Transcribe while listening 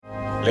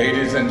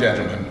Ladies and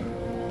gentlemen,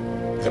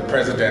 the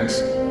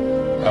Presidents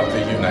of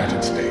the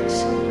United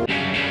States.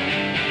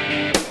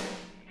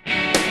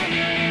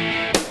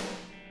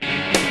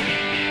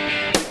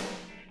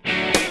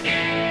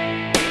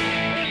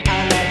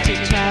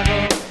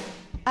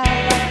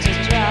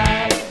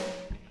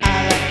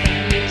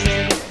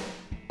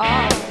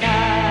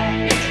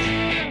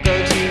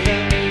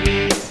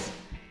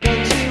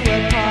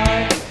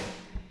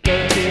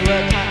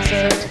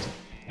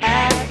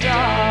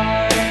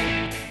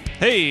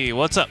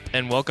 What's up,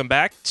 and welcome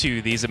back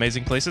to These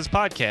Amazing Places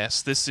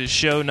podcast. This is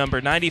show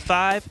number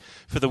 95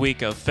 for the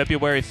week of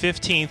February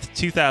 15th,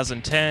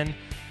 2010.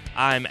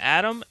 I'm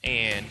Adam,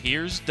 and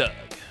here's Doug.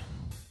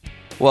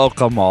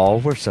 Welcome all.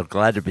 We're so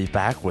glad to be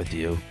back with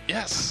you.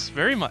 Yes,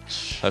 very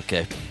much.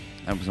 Okay,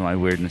 that was my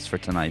weirdness for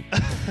tonight.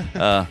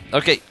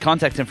 Okay,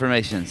 contact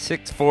information,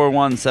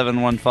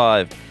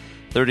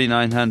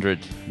 641-715-3900.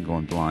 I'm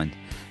going blind.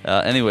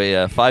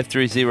 Anyway,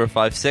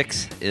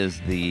 53056 is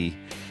the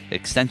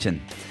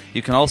extension.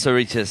 You can also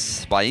reach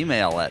us by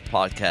email at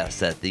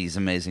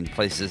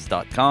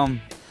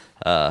podcast@theseamazingplaces.com.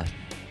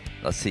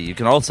 Let's see. You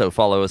can also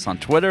follow us on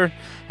Twitter.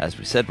 As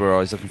we said, we're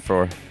always looking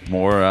for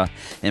more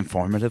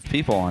informative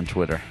people on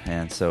Twitter.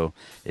 And so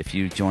if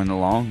you join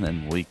along,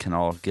 then we can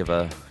all give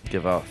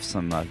off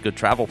some good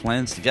travel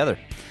plans together.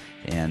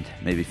 And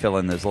maybe fill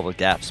in those little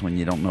gaps when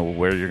you don't know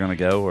where you're going to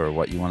go or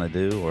what you want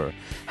to do or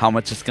how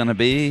much it's going to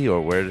be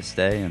or where to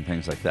stay and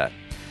things like that.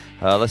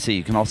 Let's see.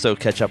 You can also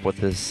catch up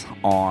with us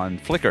on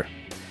Flickr.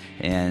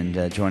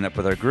 And join up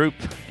with our group,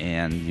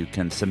 and you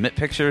can submit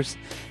pictures,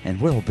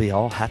 and we'll be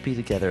all happy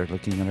together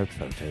looking at our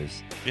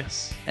photos.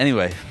 Yes.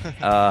 Anyway,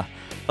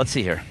 let's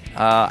see here.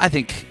 I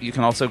think you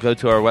can also go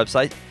to our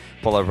website,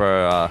 pull up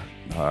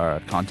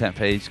our contact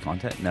page.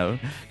 Contact page.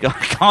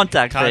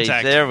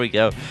 There we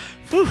go.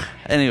 Whew.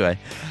 Anyway,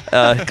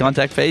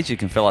 contact page. You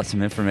can fill out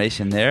some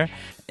information there,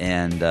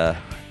 and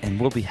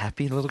we'll be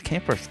happy little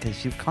campers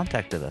because you've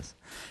contacted us.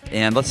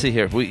 And let's see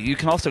here. You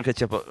can also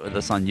catch up with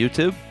us on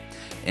YouTube.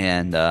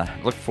 And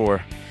look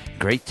for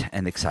great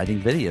and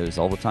exciting videos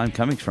all the time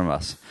coming from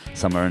us.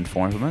 Some are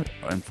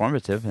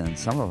informative, and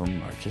some of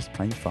them are just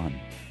plain fun.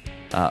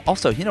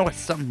 Also, you know what's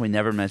something we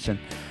never mentioned,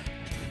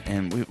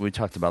 and we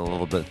talked about a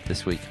little bit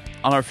this week,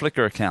 on our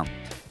Flickr account.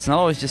 It's not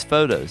always just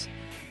photos.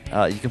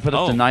 You can put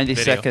up to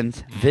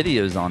 90-second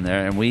videos on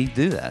there, and we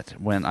do that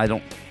when I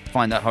don't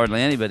find out hardly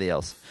anybody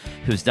else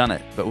who's done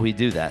it, but we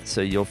do that.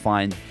 So you'll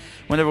find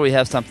whenever we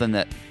have something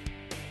that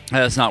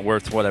it's not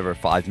worth,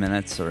 5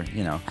 minutes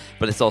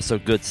but it's also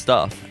good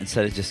stuff.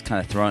 Instead of just kind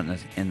of throwing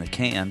it in the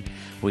can,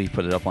 we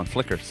put it up on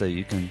Flickr so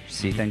you can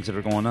see things that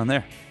are going on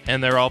there.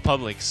 And they're all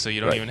public, so you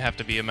don't even have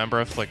to be a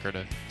member of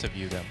Flickr to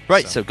view them.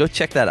 Right, so go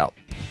check that out.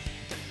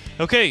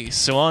 Okay,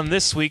 so on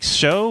this week's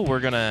show,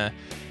 we're going to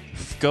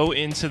go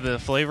into the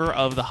flavor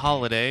of the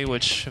holiday,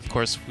 which, of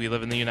course, we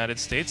live in the United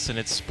States, and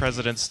it's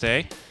President's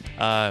Day.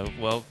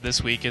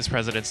 This week is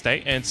President's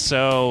Day, and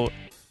so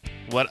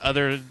what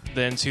other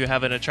than to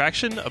have an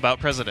attraction about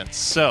presidents?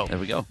 So there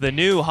we go. The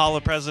new Hall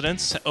of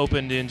Presidents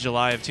opened in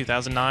July of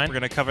 2009. We're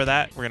going to cover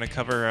that. We're going to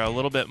cover a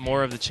little bit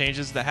more of the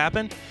changes that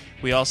happened.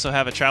 We also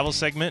have a travel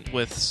segment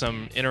with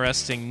some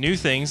interesting new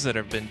things that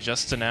have been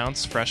just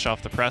announced, fresh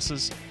off the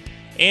presses.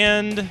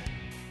 And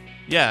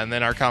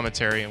then our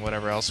commentary and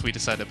whatever else we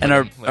decide to put in.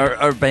 And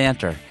our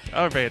banter.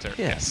 Our banter,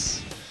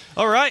 yes.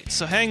 All right,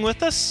 so hang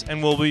with us,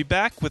 and we'll be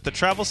back with the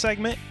travel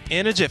segment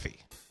in a jiffy.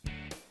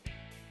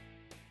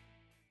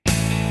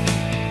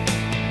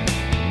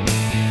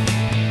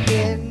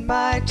 In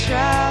my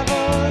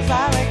travels,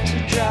 I like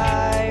to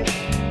drive,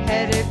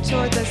 headed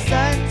toward the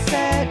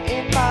sunset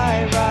in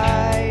my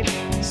ride.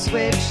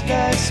 Switch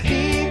the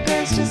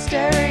speakers to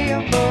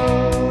stereo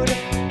mode,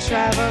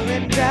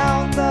 traveling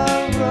down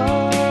the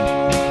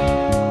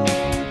road.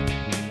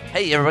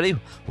 Hey everybody,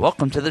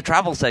 welcome to the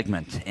travel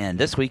segment. And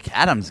this week,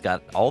 Adam's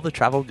got all the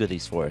travel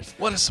goodies for us.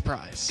 What a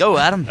surprise. Go,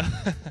 Adam.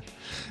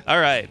 All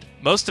right,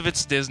 most of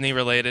it's Disney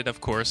related, of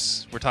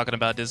course. We're talking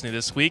about Disney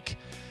this week.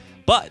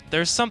 But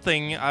there's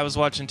something, I was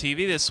watching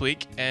TV this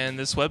week, and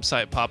this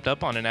website popped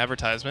up on an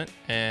advertisement,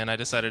 and I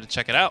decided to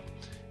check it out.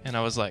 And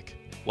I was like,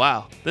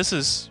 wow, this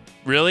is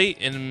really,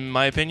 in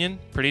my opinion,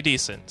 pretty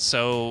decent.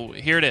 So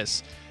here it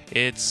is.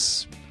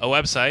 It's a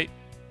website,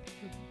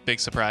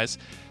 big surprise,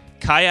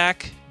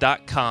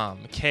 kayak.com,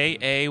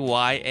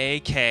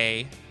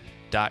 Kayak.com.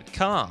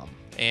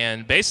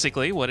 And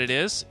basically what it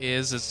is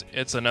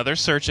it's another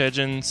search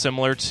engine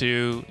similar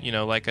to,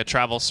 like a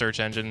travel search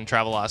engine,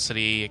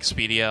 Travelocity,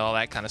 Expedia, all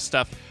that kind of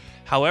stuff.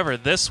 However,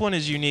 this one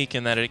is unique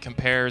in that it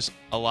compares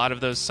a lot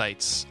of those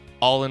sites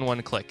all in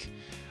one click.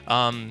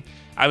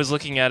 I was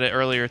looking at it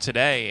earlier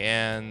today,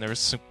 and there was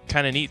some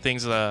kind of neat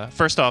things.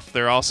 First off,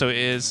 there also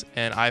is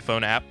an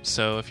iPhone app,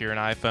 so if you're an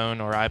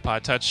iPhone or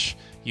iPod Touch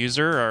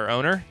user or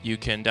owner, you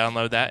can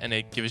download that, and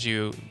it gives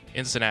you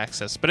instant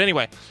access. But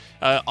anyway,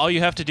 all you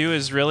have to do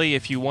is really,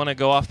 if you want to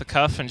go off the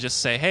cuff and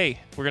just say,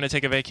 hey, we're going to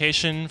take a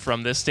vacation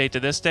from this date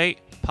to this date,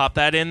 pop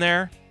that in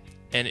there,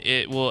 and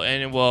it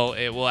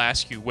will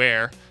ask you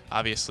where.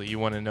 Obviously, you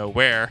want to know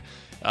where.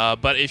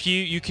 But if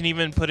you can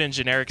even put in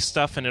generic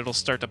stuff and it'll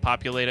start to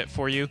populate it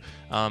for you.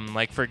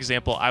 Like, for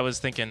example, I was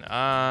thinking,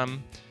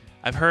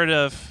 I've heard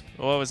of,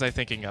 what was I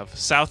thinking of?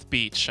 South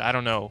Beach. I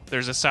don't know.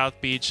 There's a South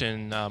Beach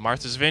in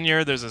Martha's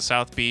Vineyard. There's a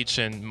South Beach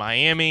in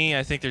Miami.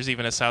 I think there's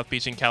even a South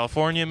Beach in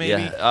California,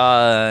 maybe.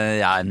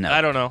 Yeah, no.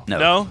 I don't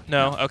know.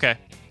 No? Okay.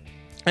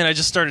 And I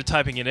just started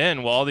typing it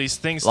in. Well, all these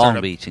things Long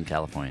Beach in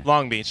California.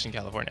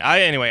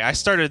 I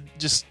started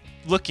just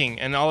looking,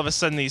 and all of a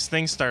sudden these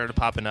things started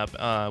popping up.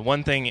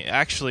 One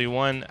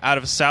out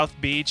of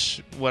South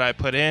Beach, what I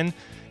put in,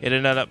 it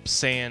ended up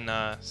saying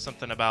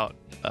something about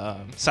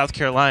South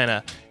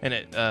Carolina, and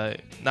it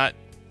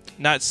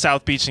not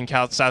South Beach in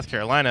South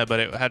Carolina,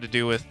 but it had to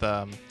do with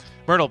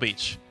Myrtle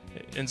Beach.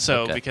 And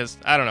so, because,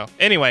 I don't know.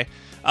 Anyway,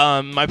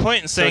 my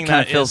point in saying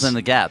that is... it fills in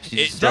the gaps.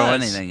 You just throw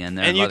anything in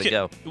there and let it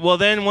go. Well,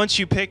 then once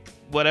you pick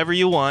whatever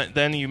you want,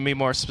 then you be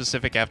more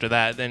specific after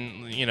that.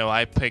 Then,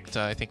 I picked,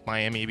 I think,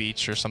 Miami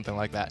Beach or something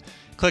like that.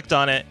 Clicked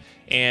on it,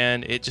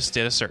 and it just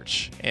did a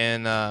search.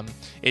 And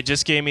it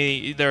just gave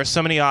me... There are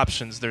so many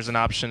options. There's an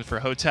option for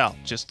hotel,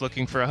 just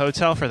looking for a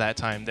hotel for that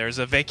time. There's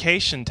a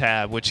vacation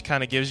tab, which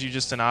kind of gives you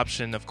just an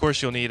option. Of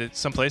course, you'll need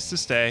some place to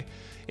stay.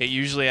 It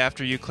usually,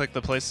 after you click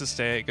the place to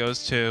stay, it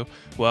goes to,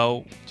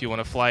 well, do you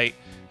want a flight?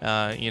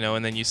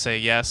 And then you say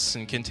yes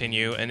and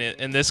continue.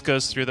 And this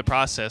goes through the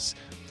process.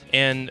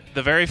 And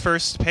the very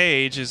first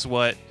page is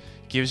what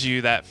gives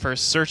you that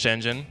first search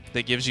engine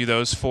that gives you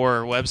those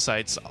 4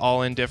 websites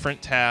all in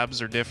different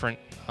tabs or different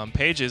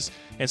pages.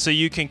 And so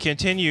you can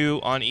continue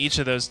on each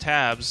of those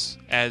tabs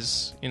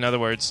as, in other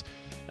words,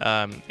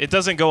 it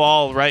doesn't go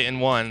all right in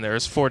one.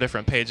 There's 4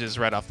 different pages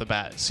right off the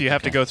bat. So you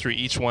have to go through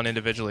each one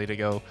individually to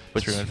go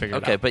through and figure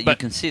it out. Okay, but you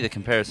can see the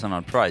comparison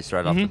on price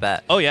right off the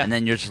bat. Oh, yeah. And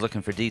then you're just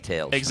looking for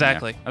details.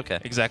 Exactly. Okay.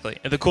 Exactly.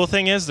 And the cool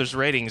thing is there's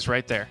ratings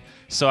right there.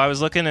 So I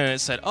was looking and it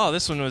said, oh,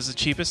 this one was the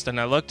cheapest. And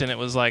I looked and it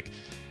was like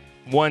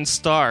 1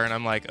 star. And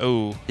I'm like,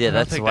 oh. Yeah,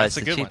 that's why it's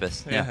the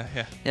cheapest.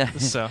 Yeah.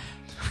 So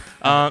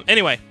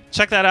anyway,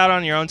 check that out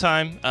on your own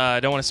time. I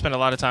don't want to spend a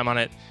lot of time on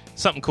it.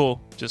 Something cool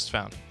just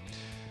found.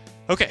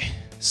 Okay.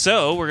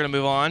 So we're going to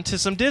move on to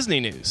some Disney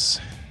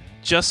news.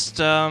 Just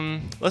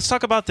let's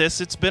talk about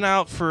this. It's been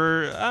out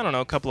for, I don't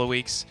know, a couple of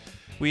weeks.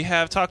 We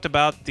have talked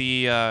about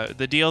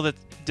the deal that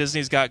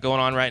Disney's got going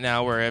on right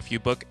now where if you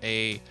book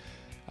I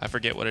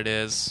forget what it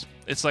is.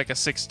 It's like a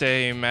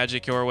 6-day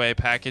Magic Your Way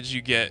package.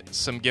 You get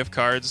some gift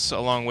cards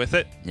along with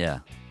it. Yeah.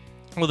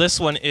 Well,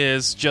 this one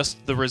is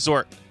just the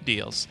resort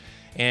deals.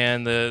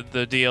 And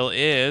the deal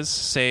is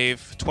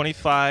save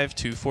 25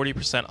 to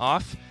 40%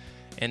 off.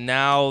 And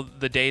now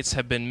the dates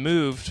have been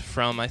moved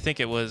from, I think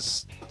it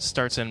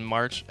starts in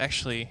March.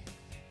 Actually,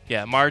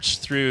 March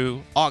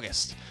through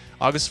August.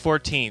 August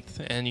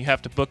 14th. And you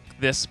have to book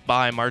this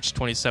by March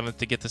 27th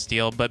to get this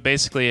deal. But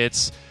basically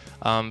it's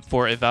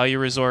for a value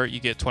resort, you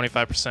get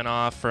 25%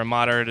 off. For a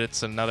moderate,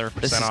 it's another %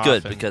 off. This is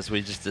good because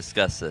we just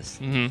discussed this.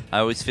 Mm-hmm. I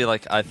always feel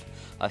like I've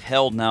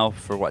held now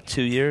for,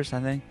 2 years,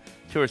 I think?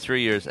 2 or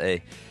 3 years,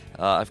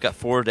 I've got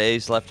 4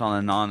 days left on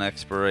a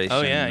non-expiration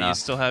Oh, yeah, you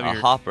still have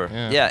your hopper.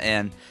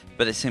 Yeah,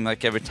 but it seemed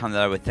like every time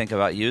that I would think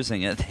about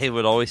using it, they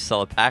would always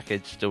sell a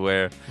package to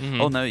where,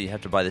 oh, no, you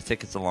have to buy the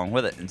tickets along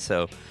with it. And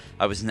so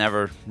I was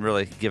never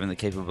really given the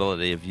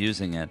capability of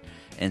using it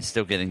and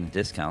still getting the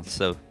discounts.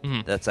 So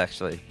that's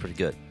actually pretty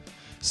good.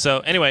 So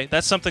anyway,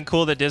 that's something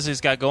cool that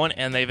Disney's got going,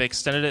 and they've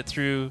extended it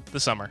through the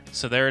summer.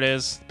 So there it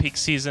is, peak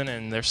season,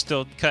 and they're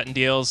still cutting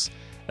deals.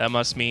 That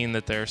must mean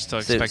that they're still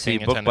expecting So you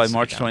book by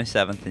March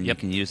 27th, and you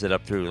can use it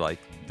up through,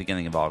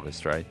 beginning of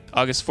August, right?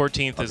 August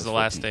 14th is the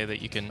last day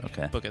that you can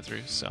book it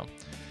through. So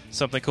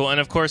something cool. And,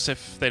 of course,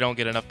 if they don't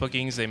get enough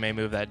bookings, they may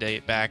move that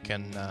date back,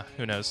 and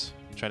who knows,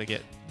 try to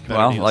get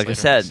better deals later. I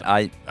said,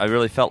 I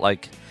really felt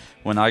like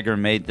when Iger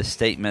made the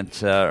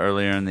statement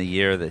earlier in the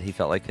year that he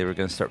felt like they were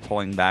going to start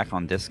pulling back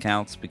on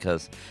discounts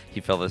because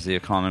he felt as though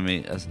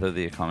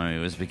the economy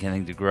was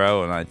beginning to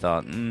grow, and I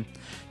thought,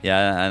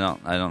 I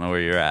don't know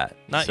where you're at.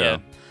 Not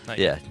yet.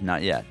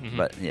 Not yet. Mm-hmm.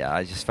 But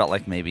I just felt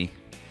like maybe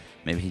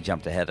he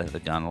jumped ahead of the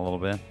gun a little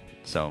bit.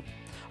 So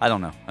I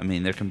don't know. I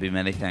mean, there can be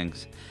many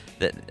things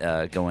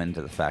that go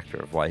into the factor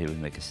of why he would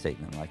make a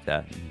statement like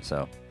that. And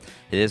so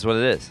it is what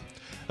it is.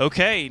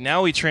 Okay,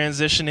 now we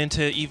transition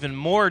into even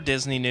more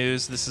Disney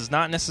news. This is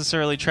not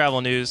necessarily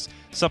travel news,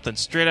 something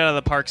straight out of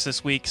the parks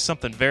this week,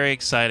 something very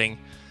exciting,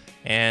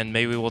 and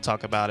maybe we'll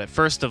talk about it.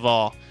 First of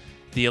all,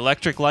 the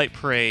Electric Light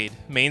Parade,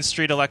 Main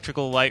Street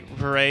Electrical Light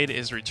Parade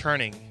is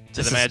returning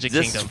to the Magic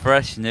Kingdom. This is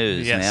fresh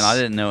news, man. I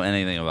didn't know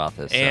anything about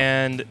this.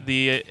 And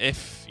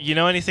if you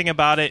know anything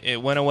about it,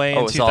 it went away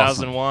in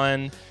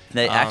 2001. Awesome.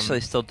 They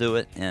actually still do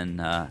it in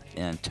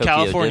Tokyo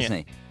California.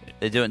 Disney.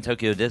 They do it in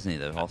Tokyo Disney,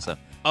 though, also.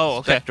 Oh,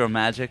 okay. Spectro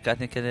Magic, I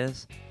think it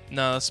is.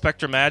 No,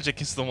 Spectra Magic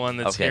is the one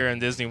that's here in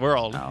Disney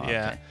World. Oh,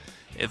 yeah.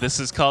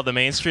 This is called the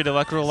Main Street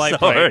Electrical Light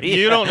Sorry, Parade.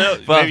 You don't know.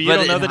 Maybe you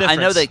don't know the difference. I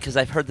know that because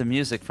I've heard the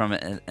music from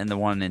it and the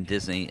one in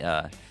Disney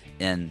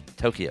in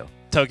Tokyo.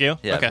 Tokyo?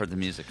 Yeah, okay. I've heard the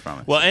music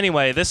from it. Well,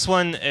 anyway, this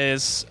one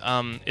is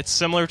it's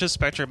similar to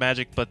Spectra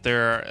Magic, but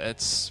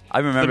I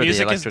remember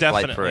the Electric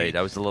Light Parade.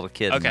 I was a little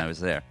kid when I was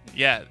there.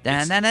 Yeah.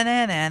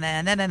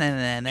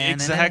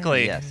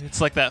 Exactly. Yes.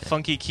 It's like that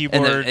funky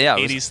keyboard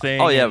 80s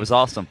thing. Oh, yeah, it was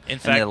awesome. In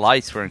and fact, the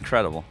lights were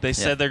incredible. They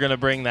said they're going to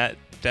bring that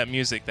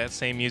music, that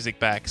same music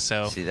back.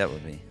 So see, that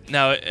would be.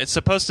 Now, it's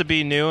supposed to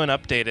be new and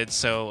updated,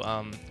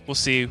 so we'll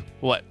see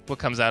what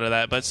comes out of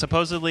that. But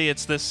supposedly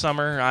it's this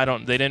summer.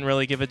 They didn't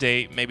really give a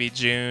date. Maybe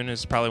June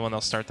is probably when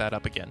they'll start that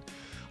up again.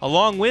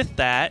 Along with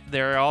that,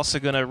 they're also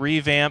going to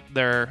revamp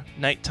their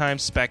nighttime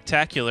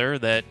spectacular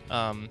that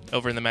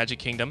over in the Magic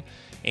Kingdom,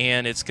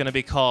 and it's going to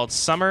be called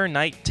Summer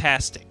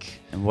Night-tastic.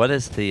 And what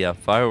is the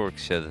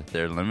fireworks show that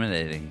they're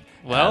eliminating?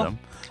 Well, Adam?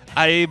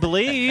 I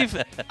believe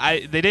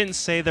they didn't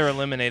say they're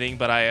eliminating,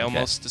 but I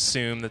almost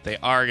assume that they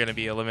are going to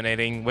be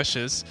eliminating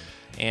Wishes.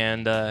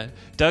 And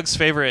Doug's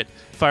favorite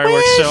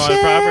fireworks show on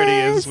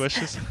property is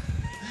Wishes.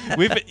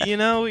 We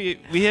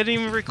hadn't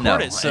even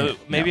recorded, so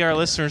maybe our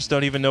listeners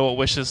don't even know what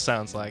Wishes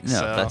sounds like. No,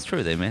 so. That's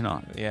true. They may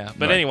not. Yeah,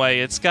 but anyway,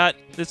 it's got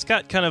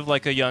kind of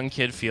like a young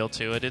kid feel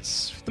to it.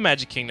 It's the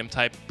Magic Kingdom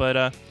type,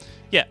 but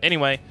yeah.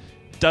 Anyway,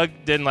 Doug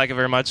didn't like it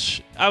very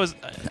much.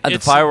 The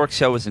fireworks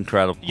show was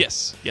incredible.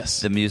 Yes.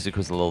 The music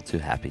was a little too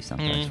happy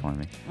sometimes for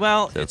me.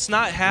 Well, So it's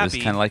not happy. It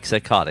was kind of like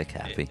psychotic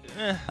happy.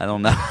 I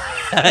don't know.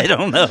 I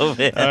don't know,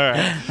 man.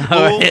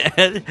 All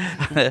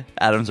right.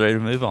 Adam's ready to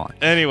move on.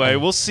 Anyway,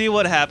 we'll see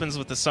what happens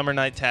with the Summer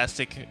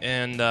Night-tastic,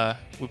 and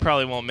we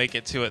probably won't make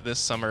it to it this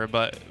summer,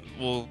 but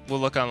we'll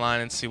look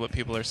online and see what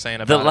people are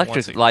saying about the it.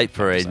 Electric Light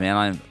Parade,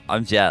 man.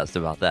 I'm jazzed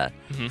about that.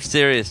 Mm-hmm.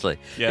 Seriously.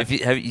 Yeah.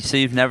 So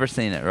you've never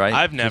seen it, right?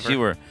 I've never.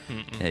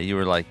 You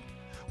were like.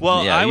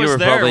 Well, yeah, I was you were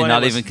there probably when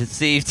not it was even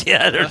conceived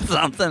yet or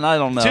something. I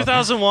don't know.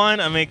 2001.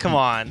 I mean, come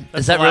on.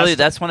 Is that really?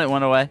 That's when it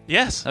went away?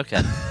 Yes.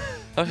 Okay.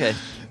 Okay.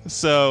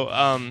 So,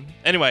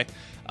 anyway,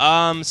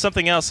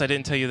 something else I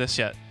didn't tell you this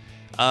yet.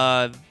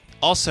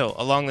 Also,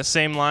 along the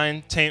same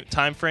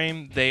time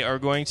frame, they are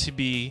going to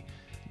be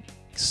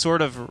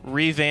sort of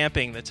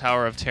revamping the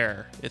Tower of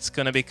Terror. It's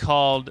going to be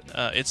called.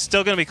 It's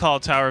still going to be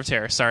called Tower of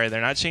Terror. Sorry, they're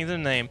not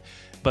changing the name,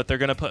 but they're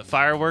going to put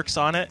fireworks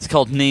on it. It's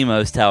called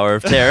Nemo's Tower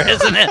of Terror,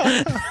 isn't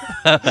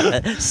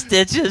it?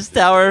 Stitch's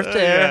Tower of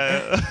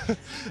Terror.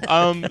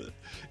 Yeah.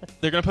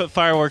 They're going to put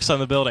fireworks on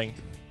the building.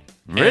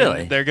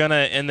 Really?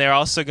 And they're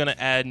also gonna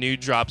add new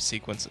drop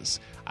sequences.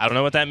 I don't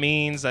know what that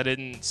means. I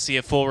didn't see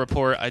a full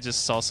report. I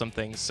just saw some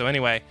things. So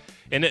anyway,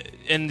 and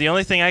the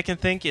only thing I can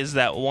think is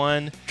that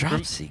one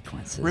drop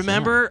sequences.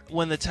 Remember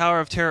when the Tower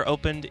of Terror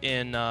opened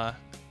in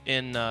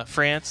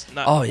France?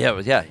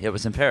 It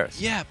was in Paris.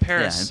 Yeah,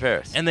 Paris. Yeah, in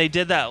Paris. And they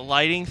did that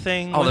lighting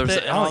thing. Oh, with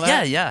it and all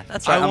that? Yeah.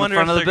 That's right. I wonder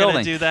on the front if of they're the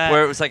building, gonna do that.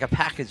 where it was like a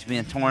package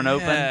being torn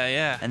open.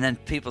 Yeah. And then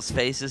people's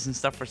faces and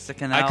stuff were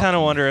sticking out. I kind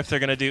of wonder if they're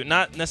gonna do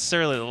not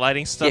necessarily the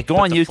lighting stuff. Yeah, go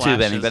but on the YouTube,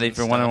 flashes anybody, and if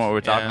you're wondering what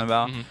we're talking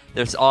about. Mm-hmm.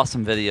 There's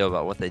awesome video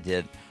about what they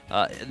did.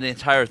 The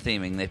entire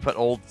theming, they put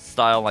old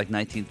style like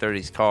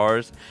 1930s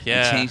cars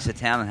and changed the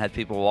town and had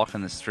people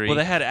walking the street. Well,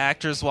 they had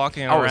actors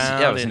walking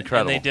around. It was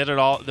incredible. And they did it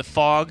all. The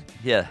fog,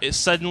 it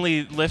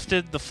suddenly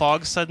lifted. The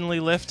fog suddenly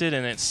lifted,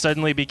 and it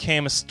suddenly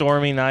became a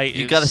stormy night.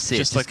 You got to see it.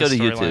 Just go to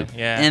YouTube.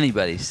 Yeah.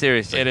 Anybody,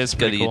 seriously. It is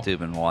go to cool. YouTube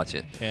and watch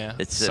it. Yeah.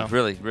 It's a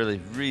really, really,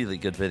 really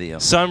good video.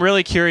 So I'm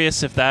really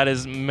curious if that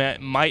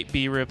might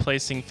be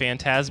replacing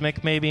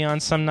Fantasmic maybe on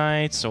some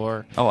nights,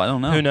 or I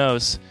don't know. Who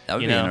knows? That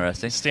would be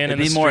interesting. Stand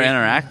It'd in be the more street.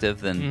 interactive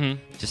than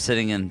just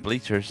sitting in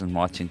bleachers and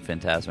watching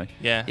Fantasmic.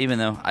 Yeah. Even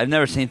though I've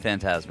never seen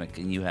Fantasmic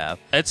and you have.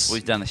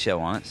 We've done a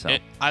show on it, so.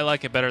 I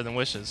like it better than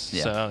Wishes.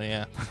 Yeah. So,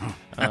 yeah.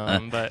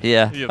 But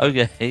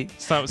okay.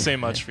 It's not saying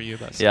much for you.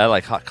 But I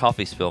like hot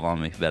coffee spilled on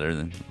me better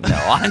than. No,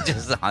 I'm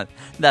just not.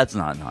 That's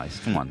not nice.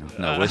 Come on.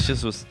 No,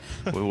 Wishes was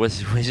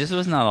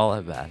not all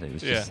that bad. It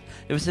was just.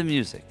 It was the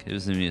music.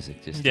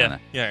 Just kinda,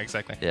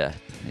 exactly. Yeah.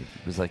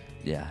 It was like,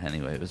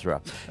 anyway, it was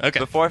rough. Okay.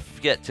 Before I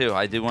forget, too,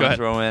 I do want to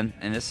throw in,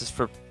 and this is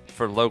for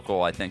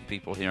local, I think,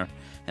 people here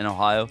in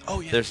Ohio. Oh,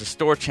 yeah. There's a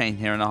store chain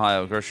here in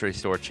Ohio, grocery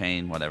store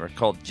chain, whatever,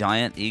 called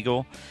Giant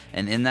Eagle.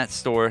 And in that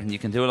store, and you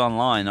can do it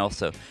online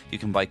also, you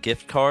can buy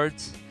gift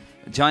cards.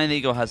 Giant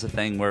Eagle has a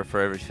thing where for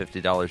every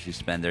 $50 you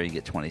spend there, you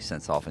get 20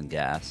 cents off in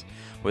gas.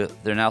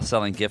 They're now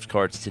selling gift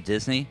cards to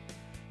Disney.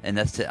 And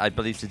that's, I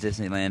believe, to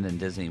Disneyland and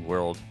Disney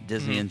World,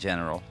 Disney in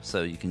general.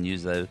 So you can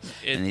use those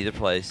in either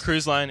place.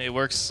 Cruise Line, it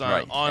works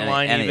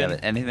online. Any of it.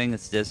 Anything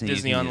that's Disney.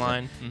 Disney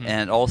online. Mm-hmm.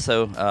 And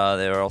also,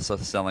 they're also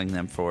selling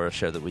them for a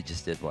show that we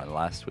just did,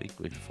 last week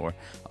before,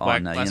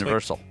 on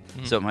Universal.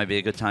 Mm-hmm. So it might be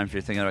a good time if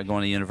you're thinking about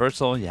going to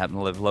Universal, you happen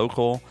to live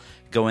local,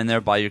 go in there,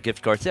 buy your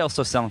gift cards. They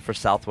also sell them for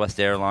Southwest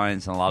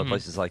Airlines and a lot of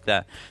places like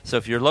that. So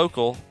if you're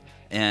local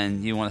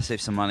and you want to save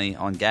some money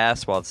on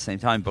gas while at the same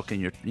time booking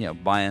your,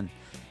 buying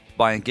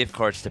gift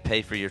cards to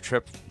pay for your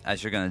trip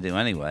as you're going to do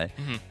anyway,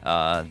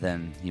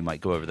 then you might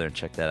go over there and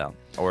check that out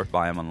or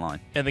buy them online.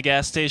 And the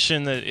gas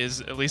station that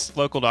is at least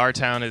local to our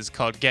town is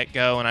called Get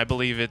Go, and I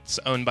believe it's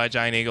owned by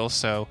Giant Eagle.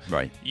 So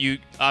you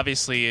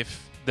obviously,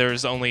 if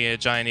there's only a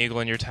Giant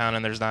Eagle in your town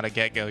and there's not a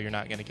Get Go, you're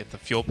not going to get the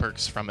fuel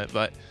perks from it.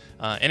 But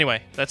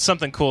anyway, that's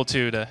something cool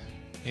too to.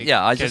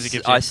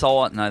 I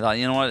saw it and I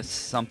thought, it's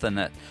something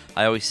that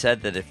I always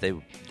said that if they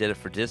did it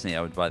for Disney,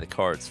 I would buy the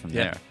cards from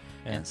there.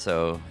 Yeah. And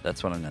so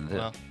that's what I'm going to do.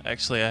 Well,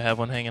 actually, I have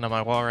one hanging on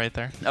my wall right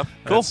there. Oh,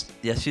 cool.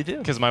 Yes, you do.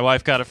 Because my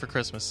wife got it for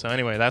Christmas. So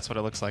anyway, that's what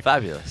it looks like.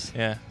 Fabulous.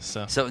 Yeah.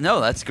 So no,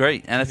 that's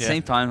great. And at the Yeah.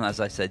 same time, as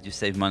I said, you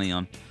save money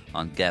on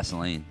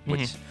gasoline,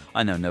 which Mhm.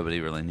 I know nobody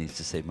really needs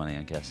to save money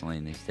on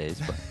gasoline these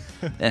days.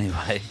 But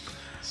anyway,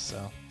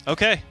 So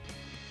okay,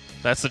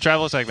 that's the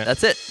travel segment.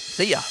 that's it.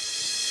 See ya.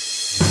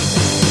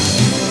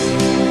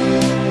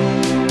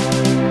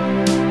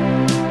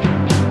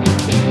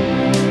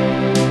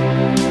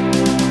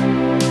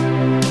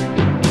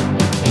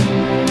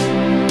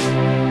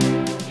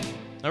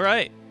 All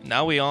right.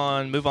 Now we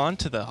move on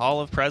to the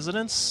Hall of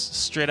Presidents,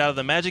 straight out of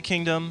the Magic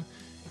Kingdom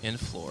in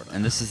Florida.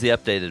 And this is the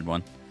updated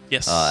one.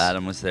 Yes.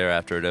 Adam was there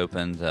after it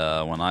opened.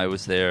 When I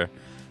was there, it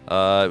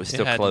was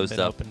still hadn't closed been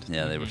up. opened.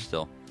 Yeah, they were Mhm.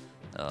 still,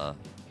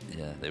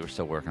 they were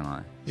still working on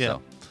it. Yeah.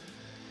 So.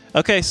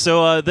 Okay,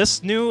 so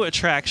this new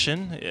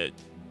attraction,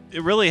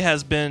 it really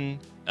has been.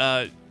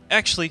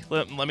 Actually,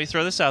 let me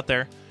throw this out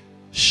there.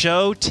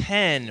 Show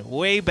 10,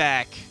 way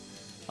back,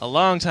 a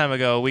long time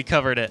ago, we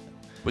covered it.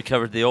 We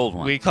covered the old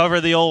one. We covered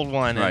the old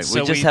one. Right. And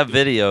so we just have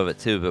video of it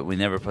too, but we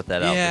never put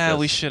that out. Yeah, because,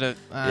 we should have.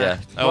 Yeah.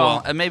 Oh,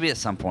 well, and maybe at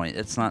some point.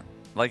 It's not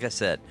like I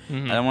said.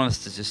 Mhm. I don't want us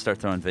to just start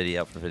throwing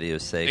video out for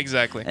video's sake.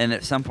 Exactly. And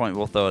at some point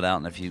we'll throw it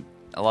out, and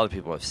a lot of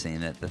people have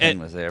seen it. The thing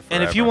was there forever.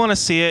 And if you want to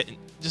see it,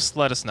 just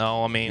let us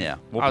know. I mean, Yeah,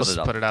 we'll I'll put just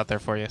it up. put it out there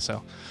for you.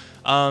 So,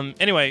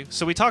 anyway,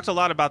 so we talked a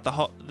lot about the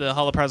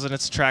Hall of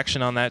Presidents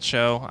attraction on that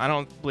show. I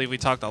don't believe we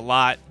talked a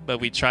lot, but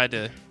we tried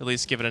to at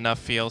least give it enough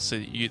feel so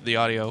the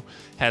audio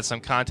had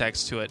some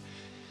context to it.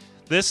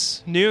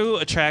 This new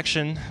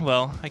attraction,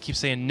 well, I keep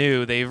saying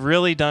new, they've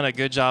really done a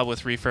good job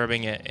with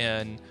refurbing it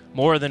in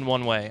more than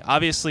one way.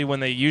 Obviously, when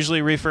they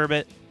usually refurb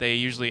it, they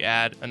usually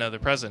add another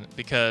president,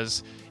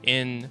 because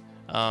in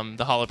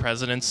the Hall of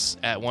Presidents,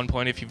 at one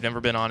point, if you've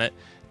never been on it,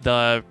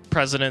 the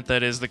president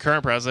that is the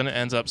current president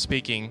ends up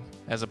speaking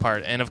as a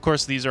part. And of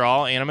course, these are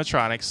all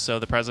animatronics, so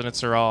the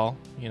presidents are all,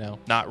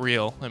 not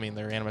real. I mean,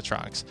 they're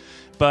animatronics.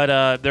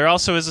 But there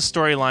also is a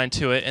storyline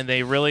to it, and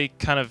they really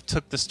kind of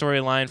took the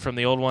storyline from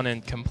the old one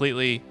and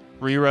completely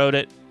rewrote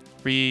it,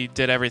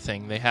 redid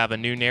everything. They have a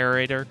new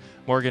narrator.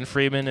 Morgan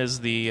Freeman is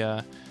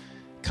the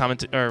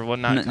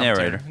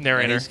narrator.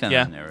 Yeah, he's kind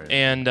of a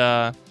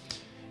narrator.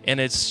 And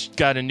it's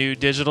got a new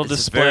digital It's a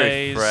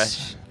displays. very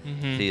fresh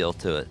Mhm. feel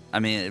to it. I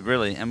mean, it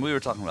really, and we were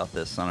talking about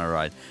this on our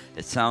ride.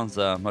 It sounds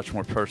much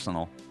more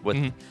personal, with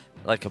Mhm.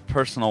 like a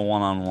personal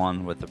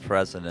one-on-one with the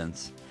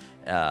presidents.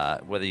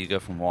 Whether you go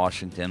from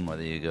Washington,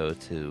 whether you go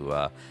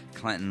to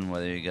Clinton,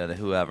 whether you go to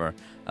whoever,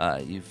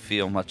 you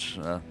feel much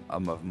a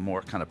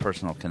more kind of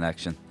personal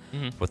connection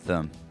Mhm. with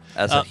them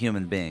as a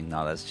human being,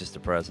 not as just a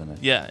president.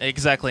 Yeah,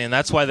 exactly, and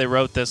that's why they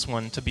wrote this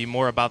one to be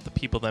more about the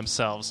people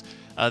themselves.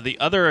 The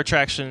other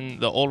attraction,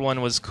 the old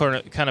one, was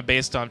kind of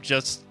based on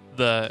just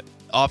the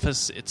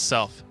office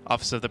itself,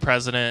 office of the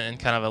president, and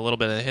kind of a little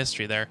bit of the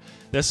history there.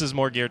 This is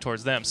more geared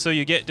towards them. So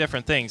you get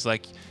different things,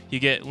 like you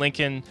get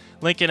Lincoln.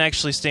 Lincoln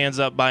actually stands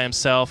up by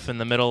himself in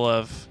the middle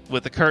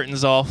with the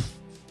curtains all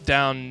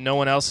down. No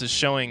one else is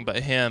showing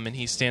but him, and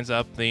he stands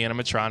up, the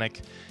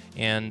animatronic,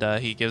 and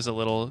he gives a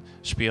little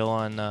spiel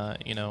on,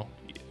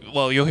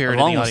 well, you'll hear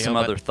Along it in the with audio. some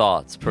but- other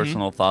thoughts,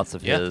 personal thoughts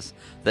of Yeah. his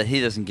that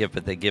he doesn't give,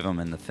 but they give him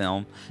in the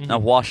film. Mhm. Now,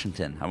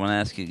 Washington, I want to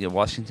ask you,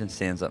 Washington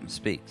stands up and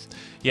speaks.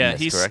 Yeah,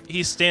 That's correct?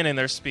 he's standing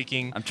there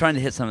speaking. I'm trying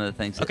to hit some of the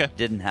things that Okay.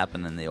 didn't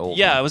happen in the old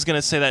Yeah, I one. was going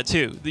to say that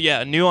too.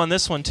 Yeah, new on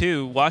this one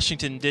too.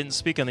 Washington didn't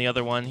speak on the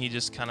other one. He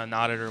just kind of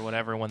nodded or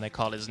whatever when they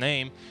called his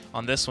name.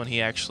 On this one,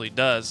 he actually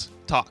does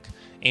talk.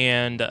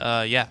 And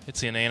yeah,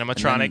 it's an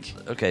animatronic. And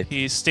then- okay.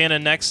 He's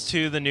standing next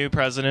to the new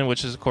president,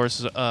 which is, of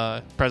course,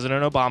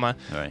 President Obama.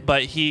 Right.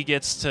 But he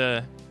gets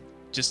to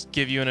just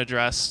give you an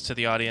address to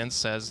the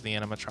audience as the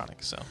animatronic.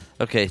 So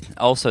Okay.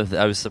 Also,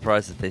 I was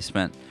surprised that they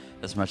spent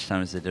as much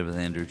time as they did with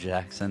Andrew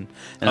Jackson.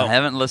 And Oh. I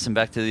haven't listened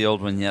back to the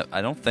old one yet.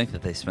 I don't think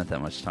that they spent that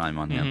much time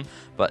on him. Mhm.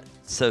 But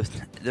so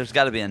there's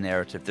got to be a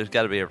narrative. There's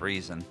got to be a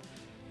reason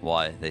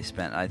why they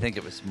spent. I think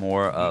it was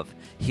more of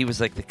he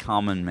was like the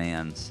common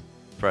man's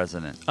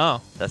president.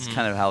 That's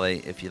kind of how they,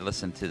 if you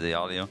listen to the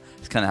audio,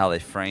 it's kind of how they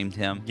framed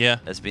him. Yeah.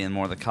 As being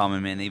more the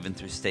common man, even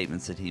through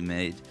statements that he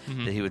made,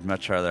 Mhm. that he would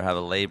much rather have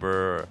a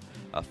laborer, or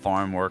a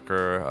farm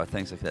worker, or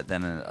things like that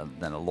than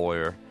a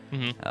lawyer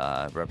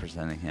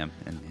representing him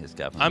in his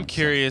government. I'm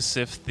curious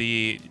if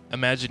the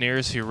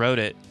Imagineers who wrote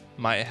it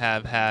might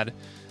have had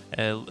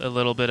a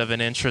little bit of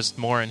an interest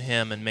more in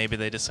him, and maybe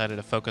they decided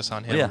to focus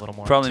on him yeah, a little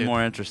more. probably too.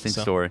 more interesting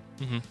So, story,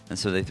 mhm. and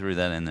so they threw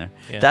that in there.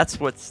 Yeah. That's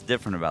what's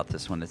different about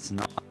this one. It's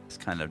not. It's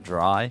kind of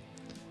dry.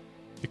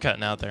 You're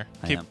cutting out there.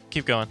 I Keep am.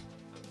 keep going.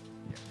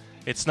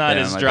 It's not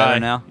Yeah, as am I dry better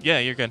now? Yeah,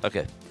 you're good.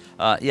 Okay.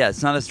 Yeah,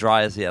 it's not as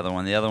dry as the other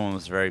one. The other one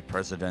was very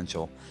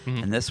presidential,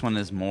 Mhm. and this one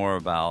is more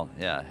about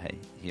hey,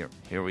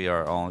 here we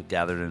are all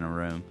gathered in a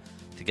room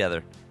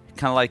together,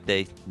 kind of like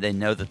they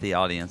know that the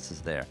audience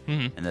is there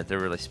Mhm. and that they're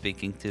really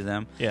speaking to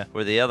them. Yeah.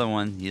 Where the other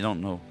one, you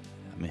don't know.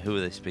 I mean, who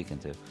are they speaking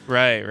to?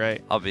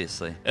 Right.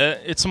 Obviously.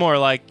 It's more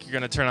like you're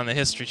going to turn on the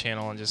History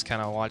Channel and just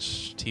kind of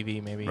watch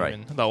TV, maybe Right.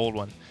 even the old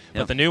one.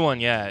 Yep. But the new one,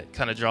 yeah, it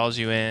kind of draws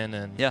you in,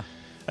 and Yeah.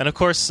 And of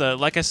course,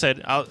 like I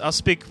said, I'll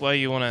speak while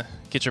you want to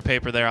get your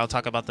paper there. I'll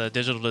talk about the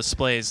digital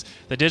displays.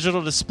 The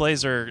digital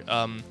displays are,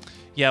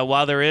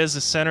 while there is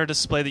a center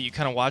display that you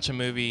kind of watch a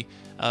movie,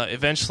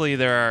 eventually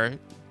there are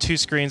two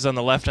screens on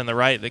the left and the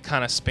right that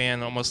kind of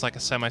span almost like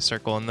a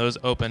semicircle, and those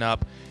open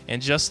up.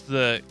 And just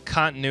the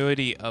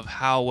continuity of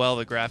how well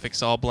the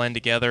graphics all blend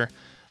together,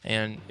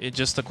 and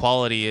the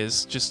quality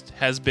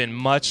has been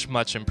much,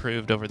 much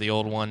improved over the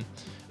old one.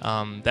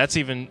 That's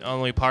even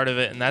only part of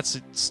it, and that's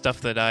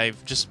stuff that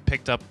I've just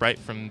picked up right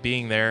from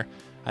being there.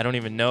 I don't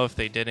even know if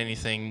they did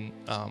anything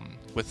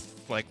with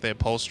like the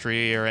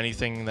upholstery or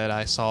anything that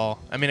I saw.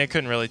 I mean, I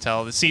couldn't really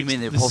tell. The seats. You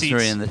mean the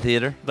upholstery in the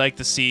theater? Like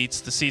the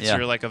seats. The seats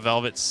are like a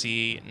velvet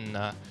seat, and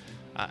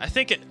I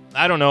think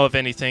I don't know if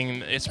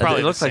anything. It's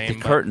probably it looks the same, like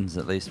the curtains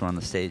at least were on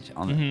the stage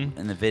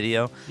in the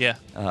video. Yeah.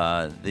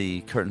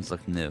 The curtains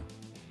look new.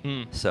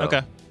 So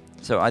okay.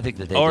 So I think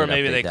that they or did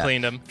maybe update they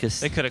cleaned them.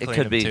 They could have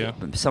cleaned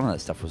them too. Some of that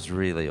stuff was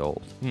really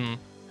old.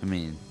 I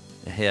mean,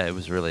 yeah, it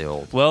was really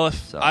old. Well,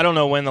 I don't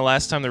know when the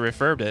last time they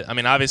refurbed it. I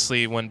mean,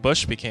 obviously when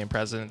Bush became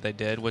president, they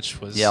did,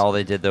 which was all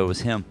they did though was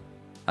him.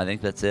 I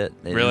think that's it.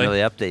 They didn't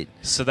really update.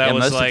 So that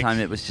was most like of the time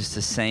it was just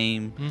the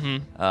same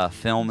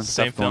film and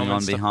stuff going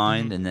on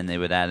behind, and then they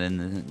would add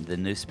in the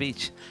new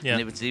speech. Yeah.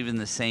 And it was even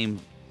the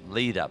same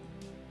lead up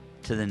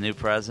to the new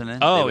president.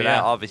 Oh, they would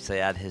obviously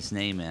add his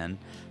name in.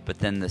 But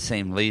then the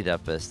same lead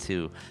up as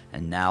to,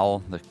 and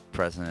now the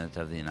president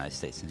of the United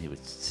States, and he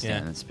would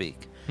stand and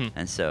speak.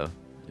 And so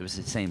it was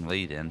the same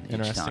lead in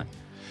each time.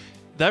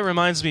 That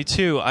reminds me,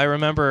 too, I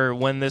remember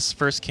when this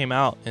first came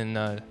out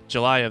in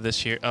July of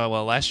this year,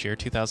 last year,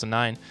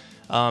 2009,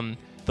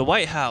 the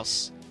White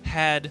House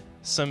had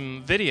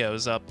some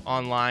videos up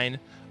online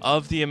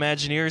of the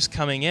Imagineers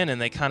coming in, and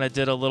they kind of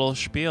did a little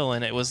spiel,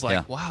 and it was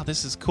like, wow,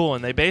 this is cool.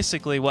 And they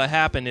basically, what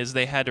happened is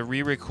they had to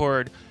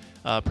re-record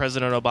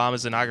President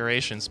Obama's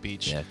inauguration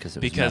speech. Yeah, because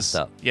it was messed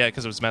up. Yeah,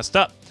 because it was messed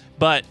up.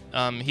 But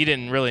he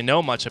didn't really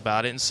know much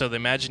about it, and so the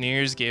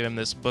Imagineers gave him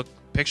this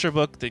picture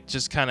book that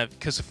just kind of,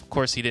 because of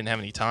course he didn't have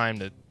any time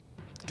to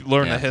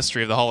learn the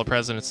history of the Hall of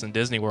Presidents in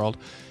Disney World,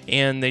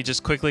 and they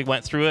just quickly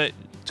went through it,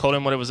 told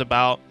him what it was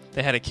about.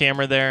 They had a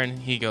camera there, and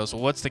he goes,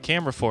 well, what's the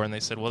camera for? And they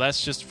said, well,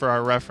 that's just for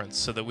our reference,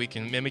 so that we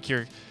can mimic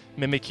your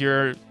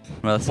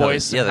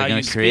voice and how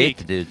you create speak,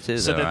 the dude too,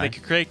 so though, that they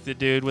could create the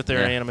dude with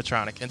their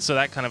animatronic. And so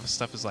that kind of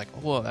stuff is like,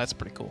 whoa, that's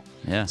pretty cool.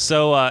 Yeah.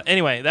 So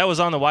anyway, that was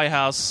on the White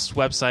House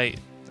website.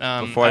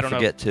 Before I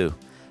forget, too,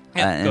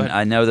 and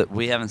I know that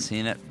we haven't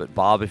seen it, but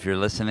Bob, if you're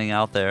listening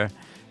out there,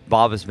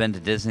 Bob has been to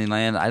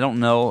Disneyland. I don't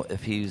know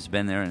if he's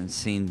been there and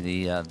seen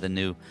the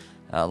new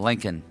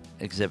Lincoln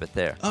exhibit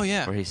there. Oh,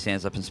 yeah. Where he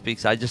stands up and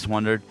speaks. I just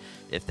wondered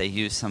if they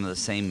used some of the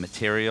same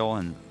material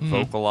and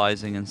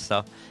vocalizing and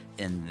stuff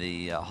in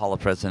the Hall of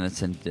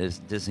Presidents in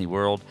Disney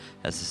World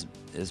as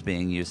is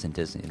being used in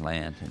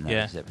Disneyland in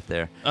that exhibit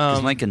there.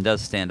 Because Lincoln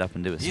does stand up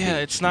and do a speech. Yeah,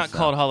 it's not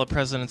called Hall of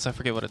Presidents. I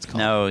forget what it's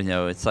called.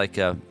 No, it's like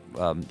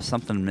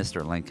something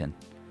Mr. Lincoln.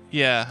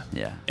 Yeah.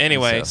 Yeah.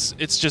 Anyway,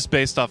 it's just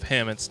based off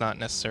him. It's not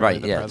necessarily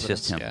the presidents.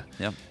 It's just him. Yeah.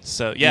 Yep.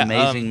 So, yeah. The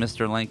Amazing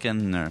Mr.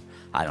 Lincoln, or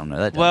I don't know.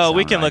 That well,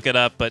 we can look it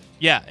up, but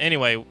yeah,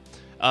 anyway,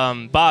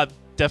 Bob,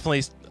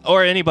 definitely,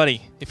 or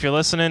anybody, if you're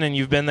listening and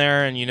you've been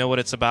there and you know what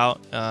it's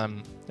about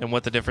and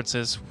what the difference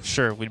is,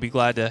 sure, we'd be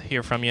glad to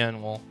hear from you,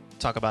 and we'll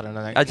talk about it in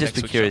the next I'd just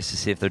be curious to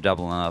see if they're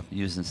doubling up,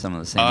 using some of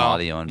the same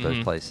audio in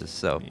both places.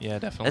 So yeah,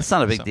 definitely. It's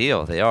not a big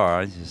deal. They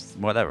are.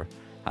 Whatever.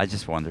 I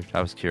just wondered.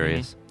 I was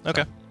curious.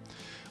 Okay.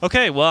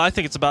 Okay, well, I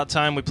think it's about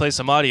time we play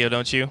some audio,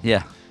 don't you?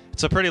 Yeah.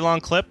 It's a pretty long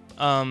clip,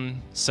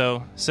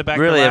 so sit back,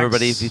 really, relax.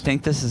 everybody, if you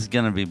think this is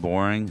going to be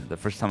boring, the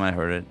first time I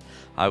heard it,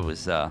 I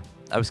was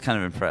kind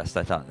of impressed.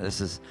 I thought this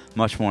is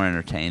much more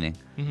entertaining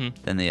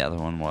than the other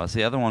one was.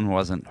 The other one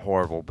wasn't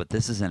horrible, but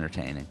this is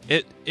entertaining.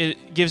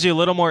 It gives you a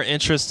little more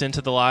interest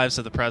into the lives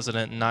of the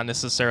president, and not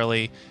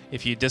necessarily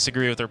if you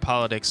disagree with their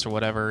politics or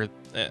whatever.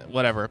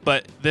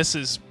 But this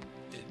is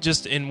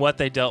just in what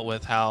they dealt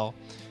with, how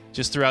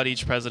just throughout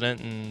each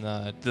president and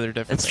their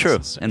different. It's true,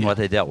 and what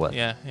they dealt with.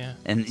 Yeah, yeah.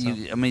 And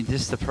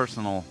just the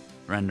personal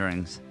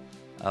renderings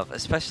of,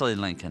 especially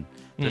Lincoln.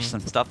 There's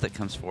some stuff that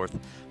comes forth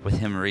with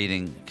him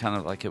reading, kind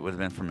of like it would have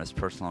been from his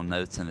personal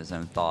notes and his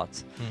own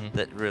thoughts,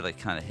 that really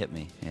kind of hit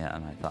me. Yeah,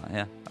 and I thought,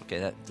 yeah,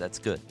 okay, that's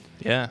good.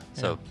 Yeah.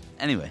 So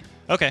anyway,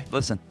 okay,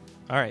 listen.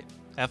 All right,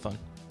 have fun.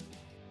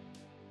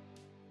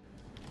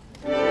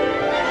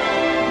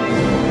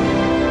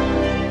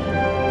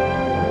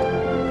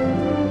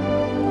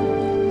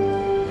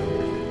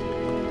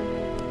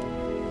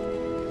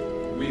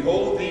 We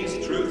hold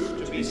these truths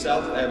to be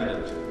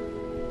self-evident.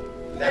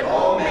 That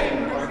all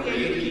men are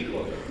created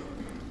equal.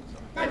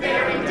 That they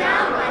are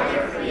endowed by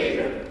their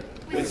Creator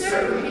with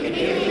certain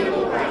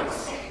inalienable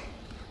rights.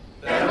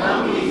 That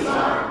among these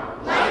are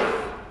life,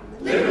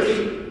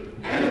 liberty,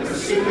 and the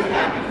pursuit of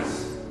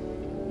happiness.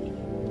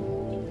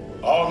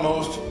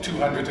 Almost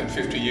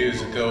 250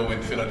 years ago in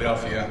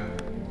Philadelphia,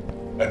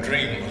 a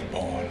dream was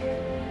born.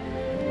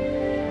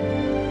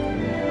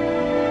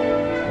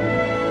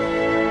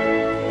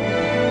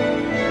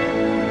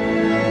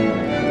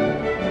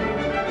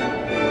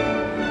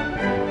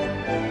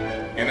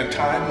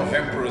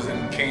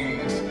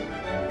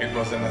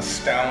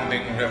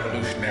 astounding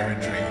revolutionary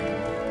dream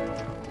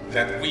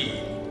that we,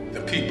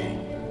 the people,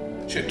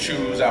 should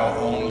choose our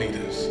own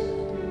leaders,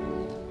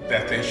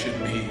 that they should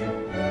be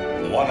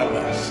one of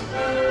us.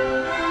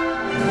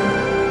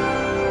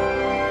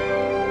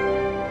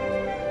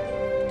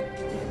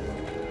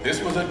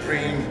 This was a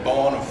dream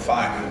born of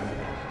fire,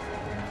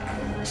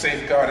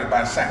 safeguarded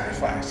by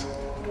sacrifice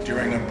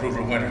during a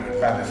brutal winter at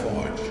Valley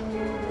Forge.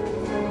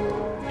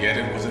 Yet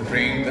it was a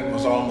dream that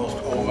was almost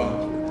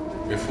over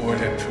before it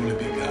had truly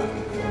begun.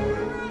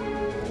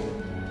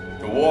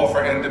 The war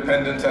for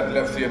independence had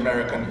left the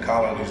American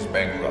colonies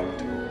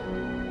bankrupt.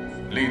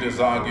 Leaders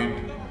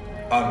argued,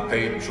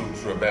 unpaid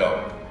troops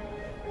rebelled,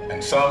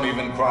 and some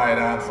even cried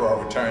out for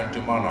a return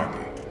to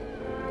monarchy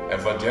and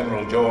for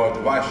General George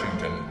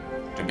Washington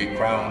to be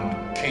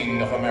crowned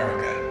King of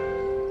America.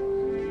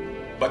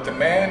 But the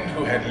man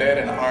who had led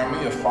an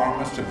army of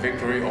farmers to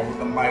victory over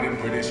the mighty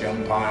British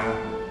Empire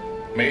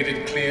made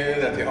it clear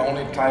that the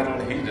only title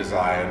he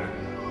desired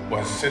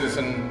was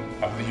citizen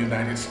of the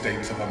United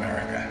States of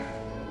America.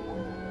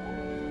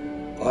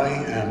 I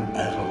am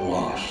at a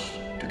loss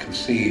to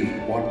conceive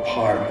what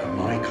part of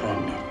my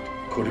conduct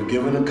could have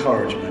given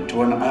encouragement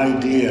to an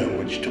idea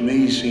which to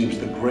me seems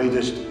the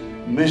greatest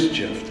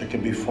mischief that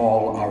can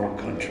befall our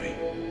country.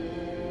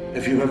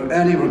 If you have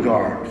any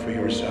regard for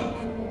yourself,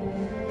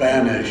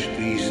 banish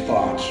these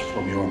thoughts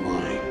from your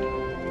mind.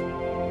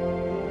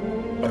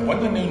 But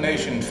when the new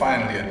nation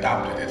finally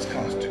adopted its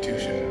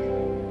constitution,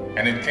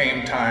 and it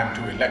came time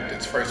to elect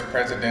its first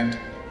president,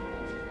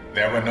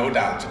 there were no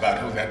doubts about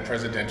who that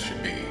president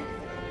should be.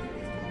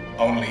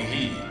 Only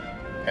he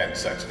had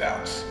such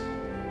doubts.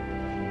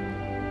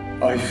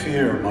 I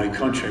fear my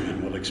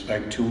countrymen will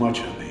expect too much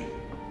of me.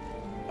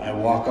 I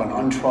walk on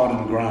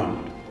untrodden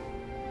ground.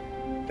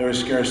 There is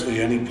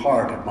scarcely any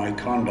part of my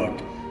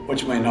conduct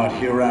which may not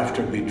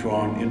hereafter be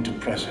drawn into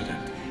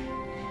precedent.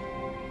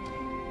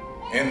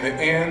 In the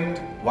end,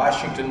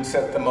 Washington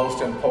set the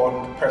most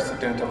important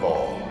precedent of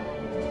all.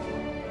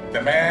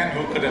 The man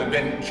who could have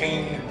been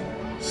king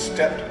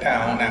stepped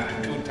down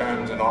after 2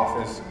 terms in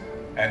office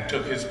and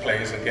took his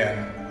place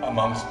again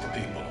amongst the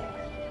people.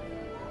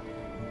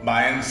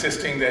 By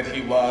insisting that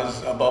he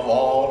was, above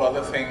all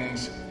other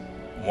things,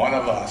 one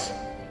of us,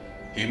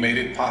 he made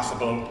it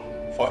possible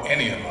for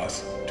any of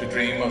us to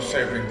dream of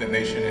serving the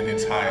nation in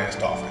its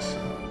highest office.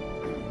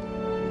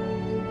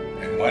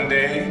 And one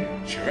day,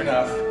 sure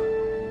enough,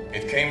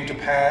 it came to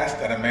pass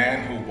that a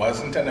man who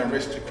wasn't an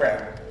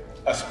aristocrat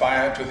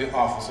aspired to the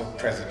office of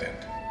president.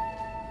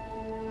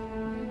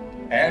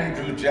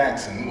 Andrew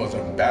Jackson was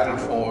a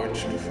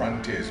battle-forged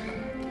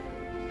frontiersman,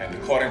 and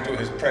according to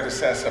his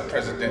predecessor,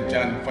 President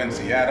John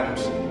Quincy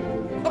Adams,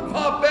 a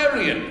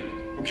barbarian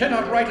who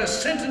cannot write a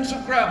sentence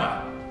of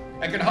grammar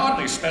and can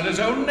hardly spell his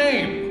own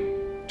name.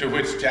 To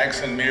which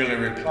Jackson merely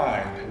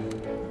replied,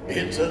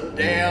 "It's a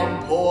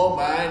damn poor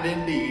mind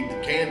indeed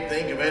that can't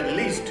think of at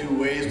least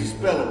 2 ways to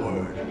spell a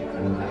word."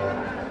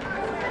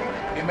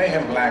 He may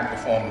have lacked a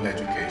formal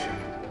education,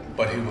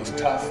 but he was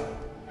tough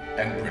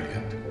and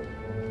brilliant.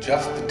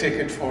 Just the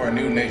ticket for a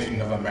new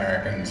nation of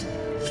Americans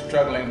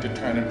struggling to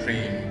turn a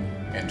dream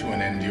into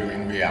an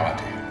enduring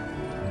reality.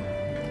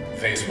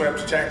 They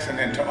swept Jackson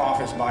into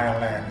office by a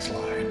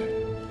landslide,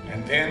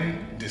 and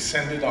then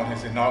descended on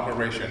his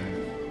inauguration,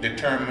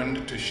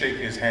 determined to shake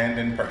his hand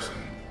in person.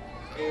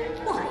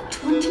 Why,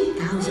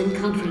 20,000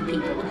 country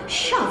people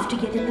shoved to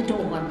get in the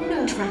door,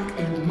 track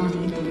their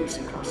muddy boots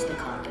across the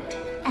carpet.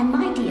 And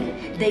my dear,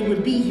 they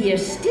would be here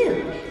still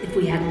if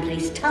we hadn't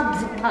placed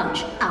tubs of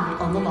punch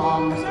out on the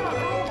lawn.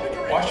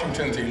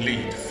 Washington's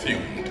elite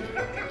fumed,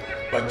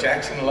 but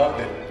Jackson loved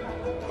it,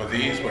 for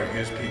these were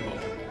his people.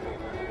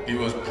 He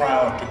was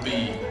proud to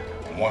be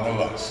one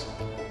of us.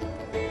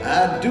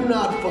 And do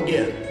not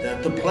forget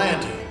that the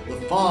planter,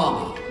 the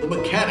farmer, the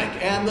mechanic,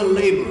 and the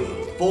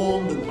laborer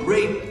form the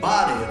great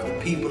body of the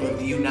people of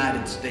the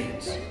United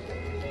States.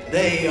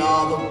 They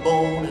are the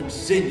bone and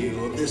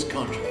sinew of this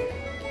country.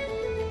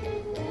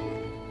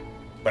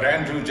 But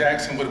Andrew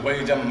Jackson would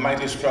wage a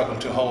mighty struggle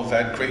to hold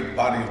that great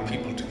body of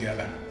people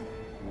together.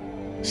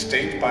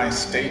 State by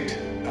state,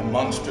 a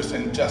monstrous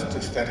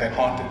injustice that had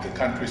haunted the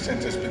country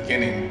since its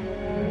beginning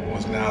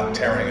was now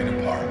tearing it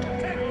apart.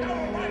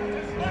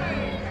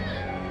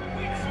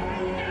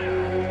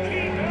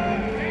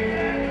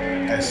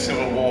 As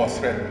civil war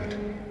threatened,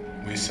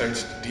 we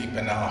searched deep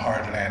in our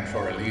heartland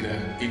for a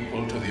leader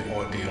equal to the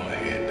ordeal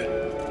ahead.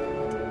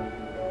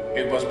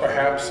 It was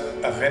perhaps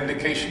a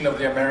vindication of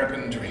the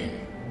American dream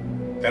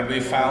that we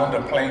found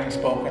a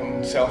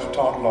plain-spoken,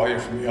 self-taught lawyer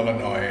from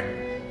Illinois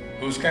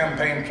whose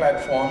campaign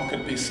platform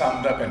could be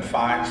summed up in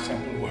 5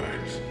 simple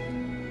words.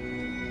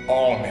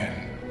 All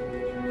men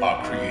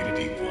are created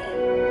equal.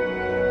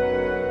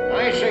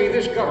 I say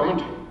this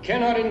government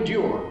cannot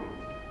endure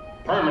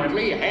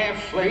permanently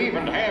half slave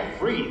and half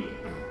free.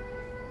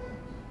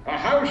 A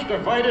house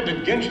divided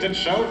against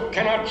itself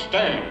cannot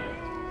stand.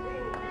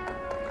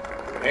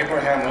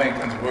 Abraham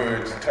Lincoln's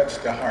words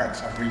touched the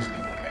hearts of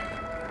reasonable men.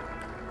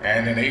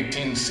 And in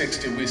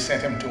 1860, we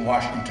sent him to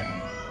Washington,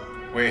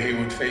 where he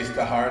would face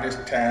the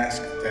hardest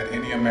task that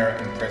any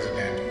American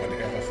president would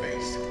ever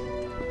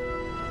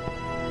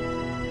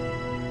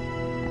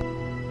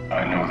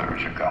I know there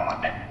is a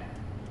God,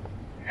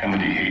 and that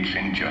he hates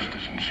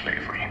injustice and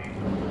slavery.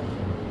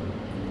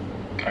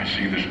 I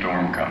see the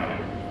storm coming.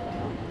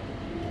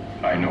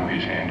 I know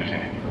his hand is in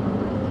it.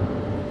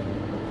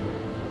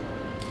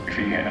 If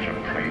he has a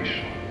place,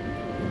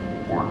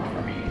 work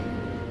for me,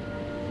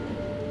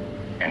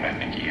 and I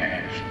think he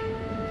has,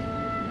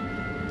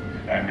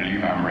 I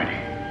believe I'm ready.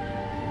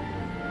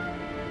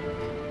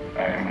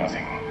 I am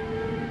nothing,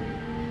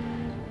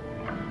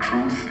 but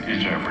truth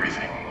is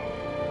everything.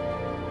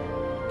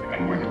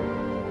 And with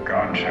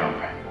God's help,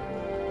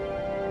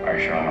 I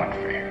shall not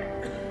fail.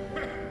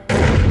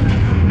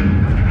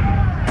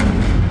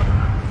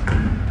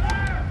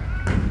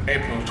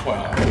 April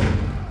 12,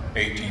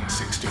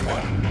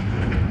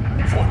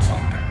 1861, Fort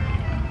Sumter.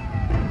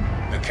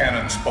 The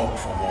cannon spoke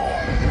for war,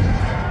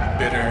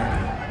 bitter,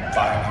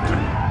 violent,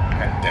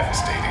 and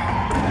devastating.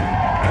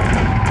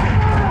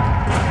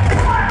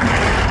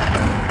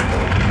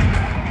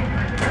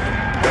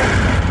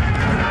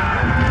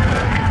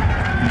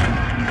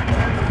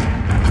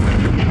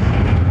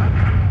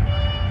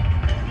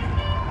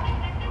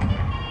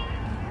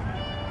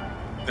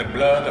 The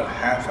blood of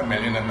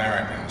 500,000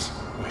 Americans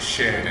was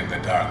shed in the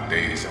dark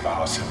days of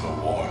our Civil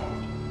War.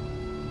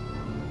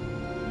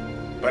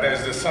 But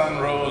as the sun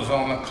rose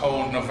on a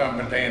cold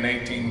November day in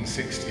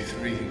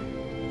 1863,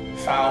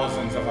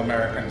 thousands of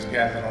Americans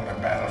gathered on the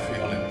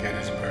battlefield in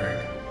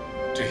Gettysburg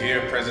to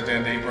hear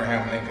President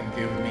Abraham Lincoln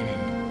give meaning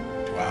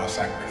to our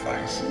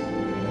sacrifice.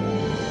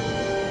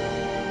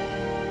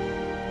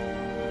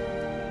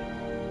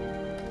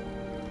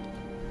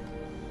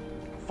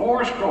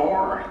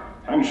 Fourscore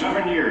and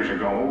 7 years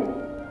ago,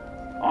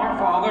 our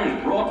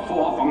fathers brought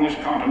forth on this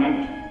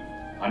continent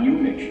a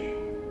new nation,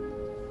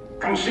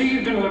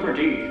 conceived in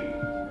liberty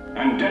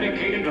and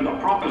dedicated to the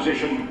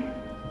proposition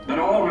that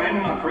all men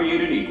are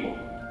created equal.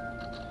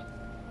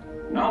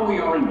 Now we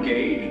are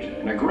engaged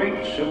in a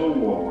great civil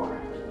war,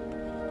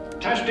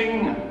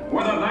 testing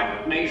whether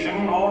that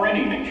nation or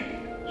any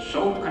nation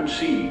so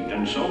conceived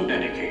and so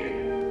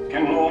dedicated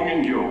can long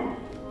endure.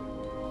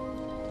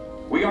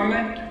 We are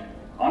met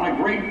on a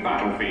great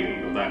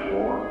battlefield of that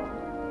war.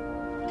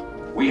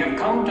 We have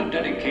come to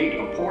dedicate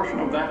a portion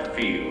of that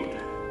field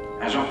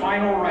as a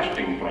final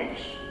resting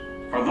place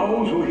for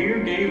those who here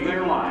gave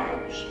their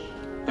lives,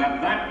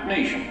 that that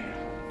nation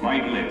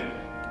might live.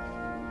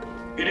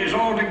 It is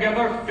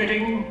altogether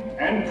fitting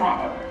and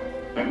proper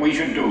that we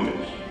should do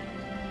this.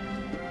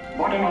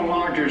 But in a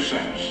larger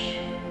sense,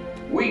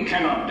 we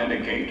cannot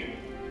dedicate,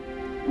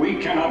 we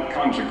cannot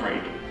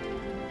consecrate,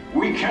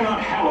 we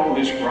cannot hallow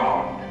this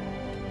ground.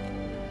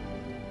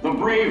 The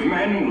brave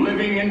men,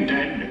 living and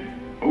dead,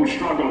 who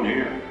struggled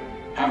here,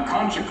 have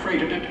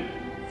consecrated it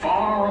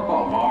far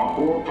above our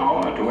poor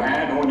power to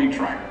add or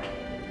detract.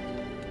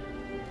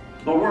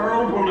 The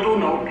world will little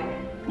note,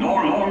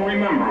 nor long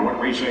remember what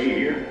we say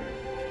here,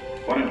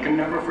 but it can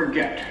never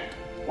forget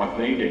what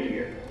they did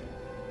here.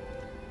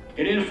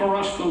 It is for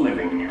us the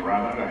living,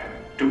 rather,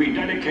 to be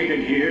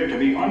dedicated here to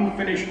the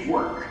unfinished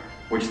work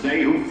which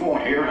they who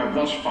fought here have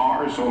thus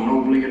far so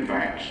nobly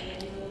advanced.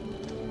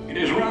 It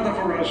is rather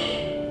for us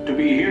to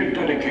be here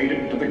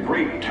dedicated to the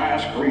great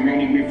task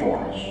remaining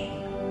before us,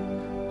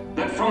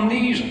 that from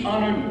these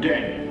honored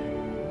dead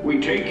we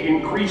take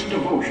increased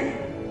devotion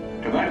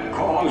to that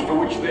cause for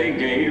which they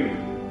gave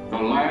the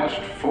last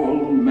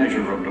full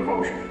measure of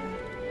devotion.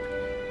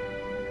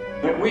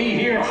 That we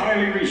here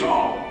highly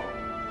resolve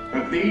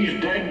that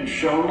these dead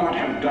shall not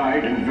have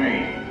died in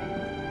vain,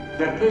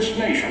 that this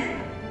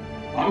nation,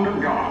 under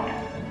God,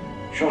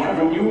 shall have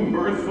a new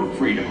birth of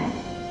freedom,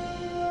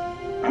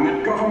 and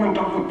that government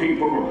of the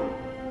people,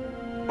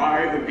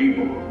 by the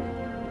people,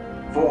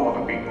 for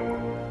the people,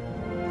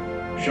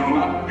 shall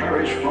not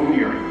perish from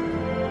the earth.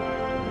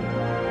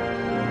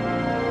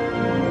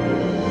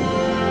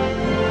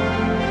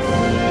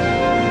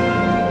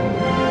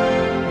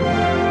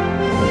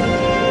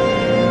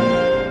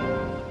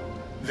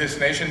 This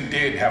nation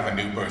did have a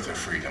new birth of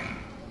freedom.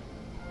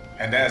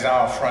 And as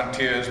our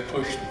frontiers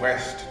pushed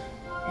west,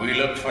 we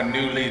looked for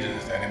new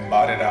leaders that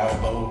embodied our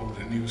bold,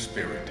 new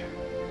spirit.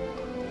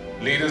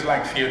 Leaders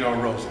like Theodore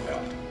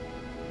Roosevelt,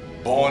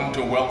 born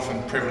to wealth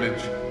and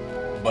privilege,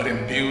 but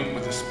imbued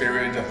with the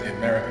spirit of the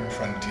American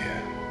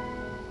frontier.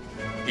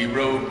 He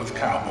rode with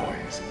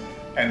cowboys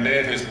and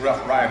led his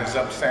rough riders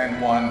up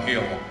San Juan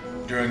Hill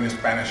during the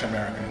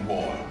Spanish-American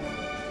War.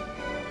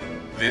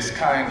 This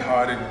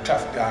kind-hearted,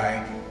 tough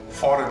guy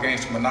fought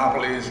against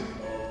monopolies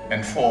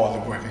and for the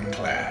working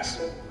class.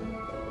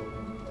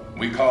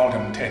 We called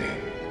him Teddy.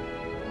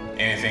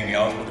 Anything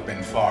else would have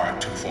been far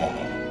too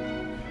formal.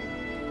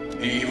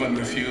 He even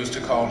refused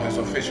to call his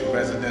official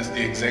residence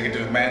the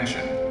Executive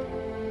Mansion.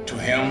 To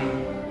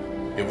him,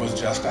 it was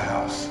just a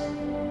house.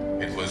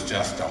 It was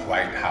just a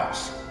White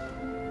House.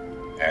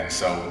 And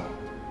so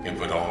it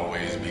would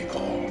always be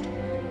called.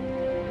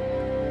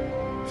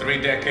 3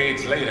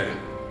 decades later,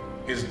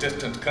 his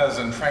distant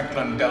cousin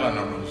Franklin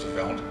Delano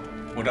Roosevelt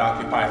would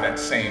occupy that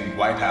same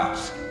White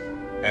House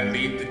and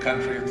lead the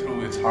country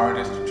through its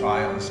hardest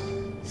trials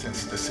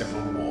since the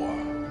Civil War.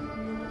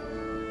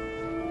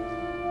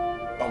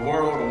 A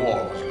world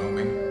war was looming.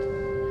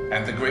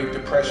 and the Great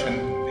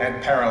Depression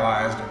had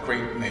paralyzed a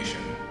great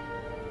nation.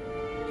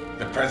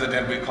 The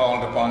president we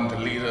called upon to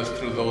lead us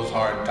through those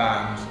hard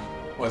times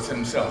was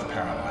himself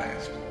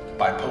paralyzed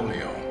by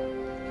polio.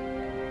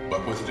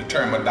 But with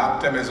determined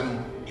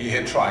optimism, he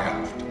had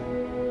triumphed.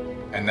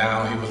 And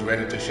now he was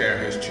ready to share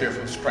his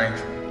cheerful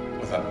strength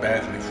with a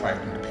badly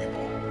frightened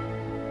people.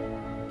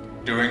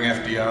 During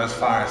FDR's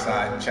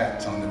fireside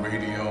chats on the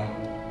radio,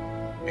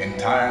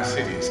 entire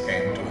cities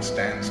came to a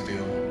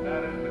standstill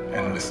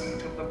and listened.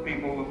 The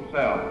people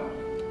themselves.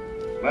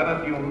 Let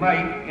us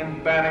unite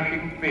in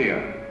banishing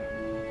fear.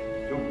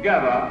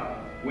 Together,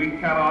 we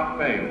cannot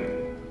fail.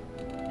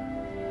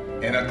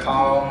 In a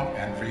calm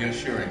and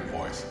reassuring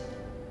voice,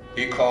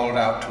 he called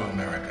out to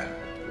America,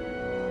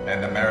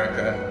 and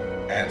America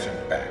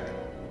answered back.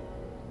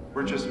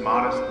 We're just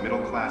modest,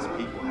 middle-class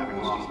people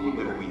having lost what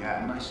little we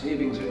had. My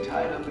savings are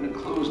tied up in a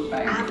closed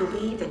bank. I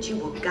believe that you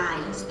will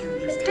guide us through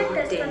these Protect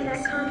dark us days. from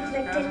that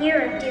conflict in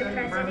Europe,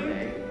 dear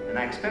President. And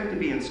I expect to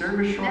be in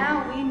service shortly.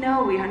 Now we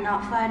know we are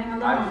not fighting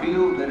alone. I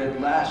feel that at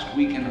last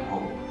we can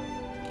hope.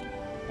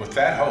 With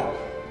that hope,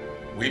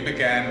 we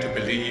began to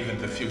believe in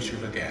the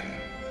future again.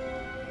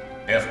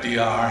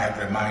 FDR had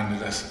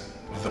reminded us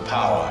of the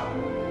power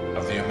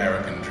of the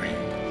American dream.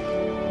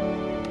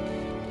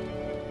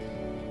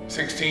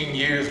 16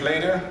 years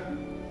later,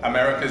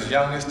 America's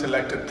youngest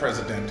elected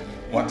president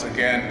once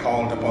again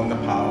called upon the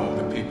power of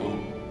the people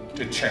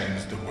to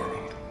change the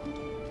world.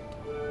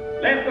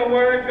 Let the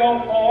word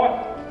go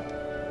forth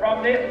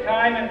from this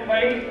time and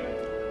place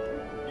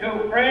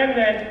to friend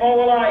and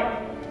foe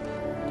alike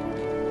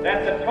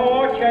that the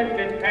torch has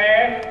been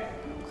passed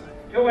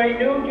to a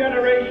new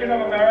generation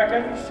of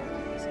Americans.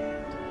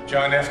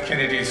 John F.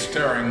 Kennedy's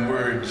stirring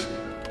words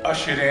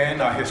ushered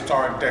in a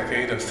historic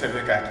decade of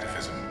civic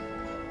activism,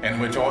 in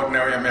which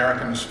ordinary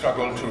Americans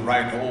struggled to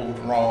right old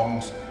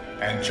wrongs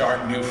and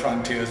chart new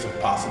frontiers of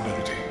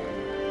possibility.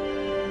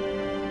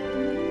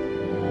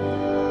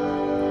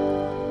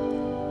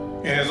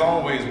 It has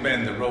always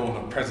been the role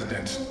of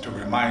presidents to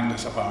remind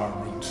us of our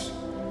roots,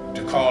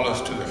 to call us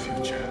to the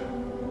future.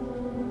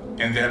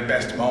 In their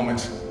best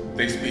moments,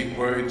 they speak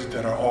words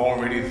that are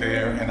already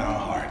there in our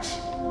hearts,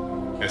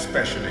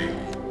 especially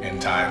in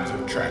times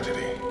of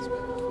tragedy.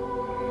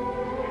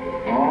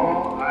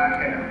 All I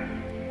have,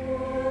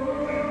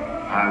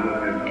 I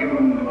would have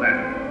given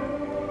gladly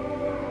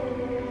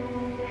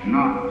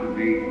not to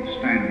be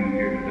standing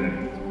here today.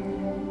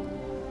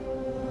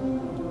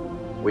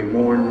 We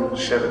mourn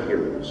 7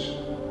 heroes.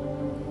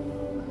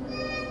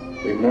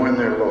 We mourn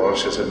their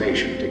loss as a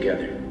nation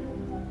together.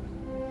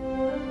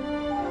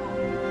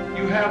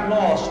 You have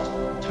lost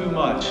too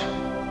much,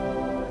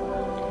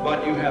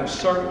 but you have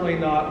certainly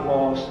not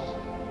lost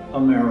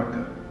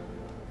America,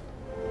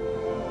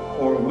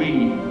 or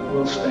we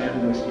will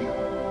stand with you.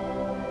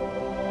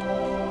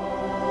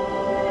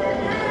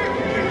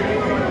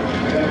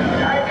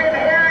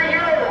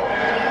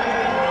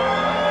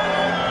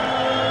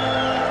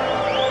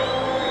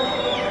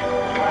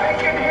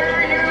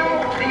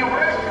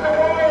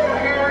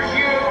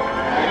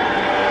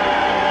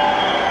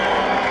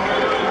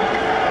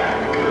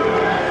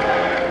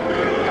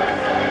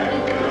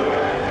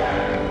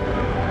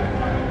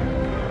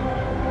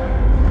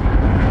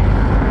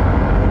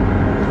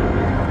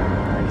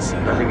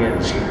 Nothing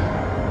ends here.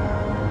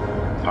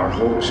 Our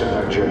hopes and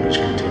our journeys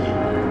continue.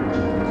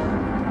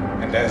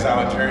 And as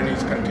our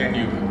journeys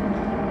continue,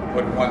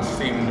 what once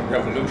seemed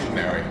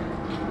revolutionary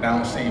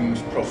now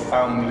seems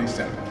profoundly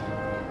simple.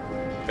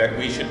 That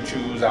we should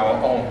choose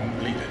our own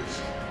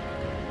leaders.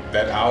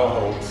 That our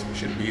hopes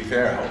should be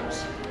their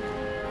hopes.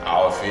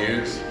 Our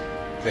fears,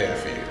 their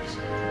fears.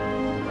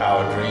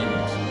 Our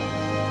dreams,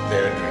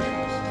 their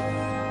dreams.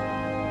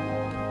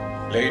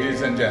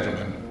 Ladies and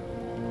gentlemen,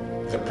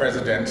 the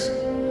presidents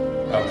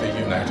of the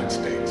United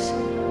States.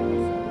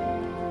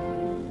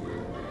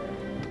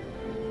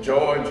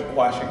 George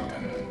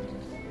Washington,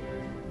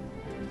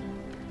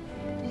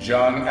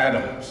 John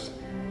Adams,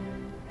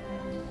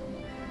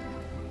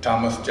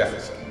 Thomas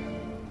Jefferson,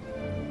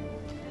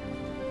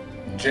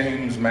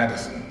 James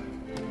Madison,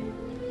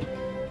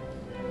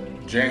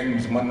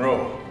 James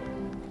Monroe,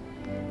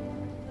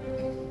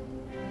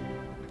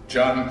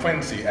 John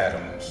Quincy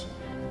Adams,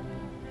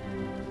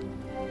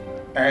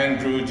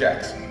 Andrew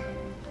Jackson,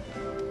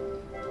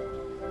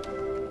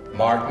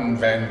 Martin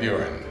Van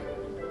Buren,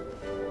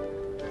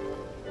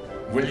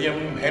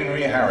 William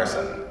Henry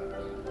Harrison,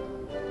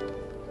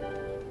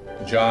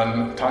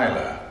 John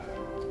Tyler,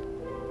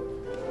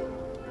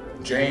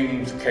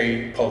 James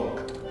K. Polk,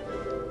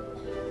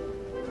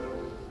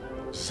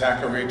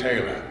 Zachary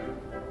Taylor,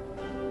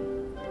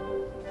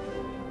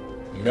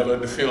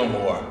 Millard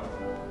Fillmore,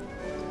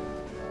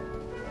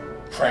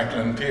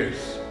 Franklin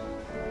Pierce,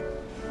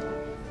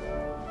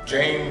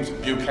 James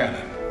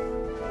Buchanan,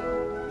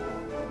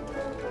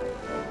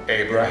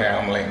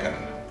 Abraham Lincoln,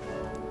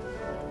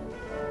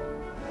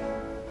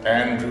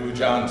 Andrew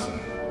Johnson,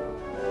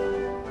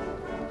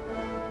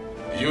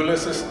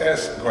 Ulysses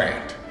S.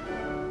 Grant,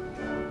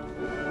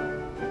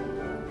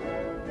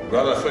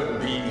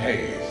 Rutherford B.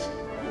 Hayes,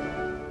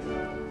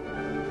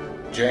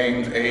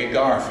 James A.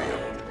 Garfield,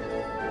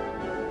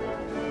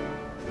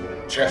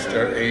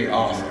 Chester A.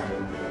 Arthur,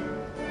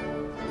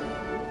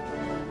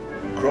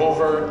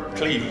 Grover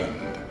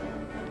Cleveland,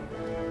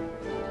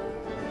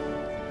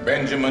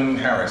 Benjamin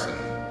Harrison,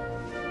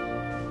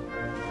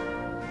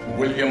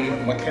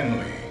 William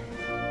McKinley,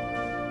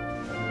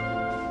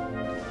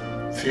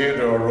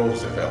 Theodore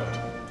Roosevelt,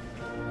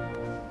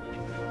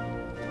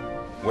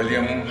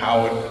 William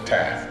Howard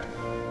Taft,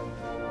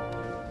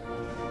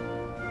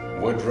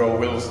 Woodrow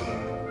Wilson,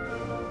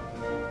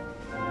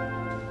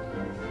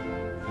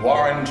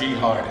 Warren G.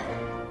 Harding,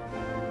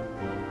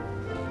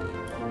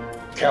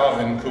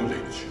 Calvin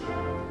Coolidge,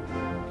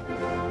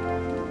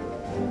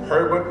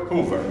 Herbert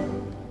Hoover,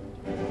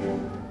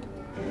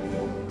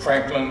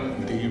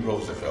 Franklin D.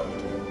 Roosevelt,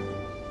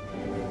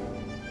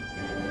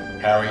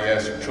 Harry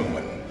S.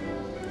 Truman,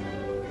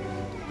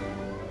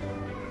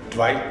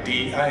 Dwight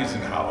D.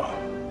 Eisenhower,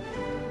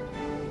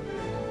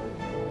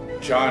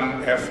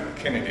 John F.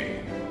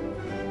 Kennedy,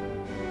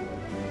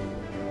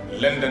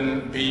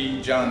 Lyndon B.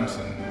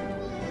 Johnson,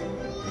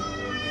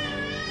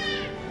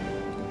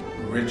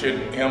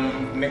 Richard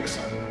M.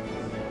 Nixon,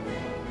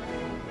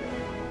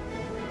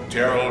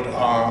 Gerald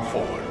R.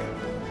 Ford,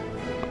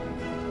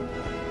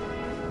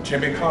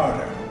 Jimmy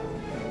Carter,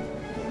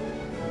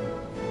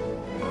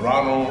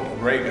 Ronald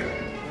Reagan,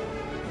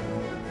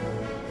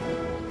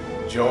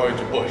 George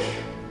Bush,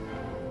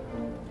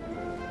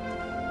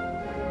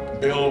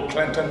 Bill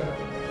Clinton,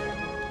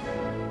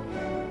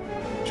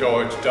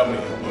 George W.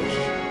 Bush.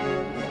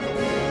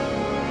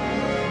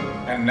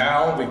 And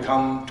now we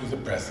come to the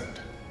present.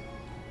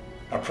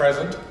 A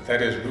present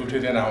that is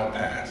rooted in our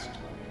past.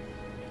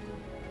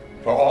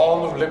 For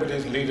all of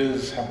liberty's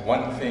leaders have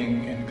one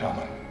thing in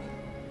common,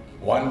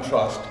 one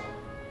trust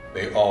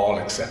they all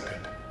accepted.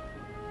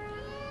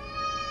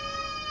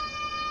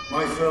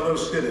 My fellow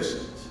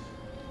citizens,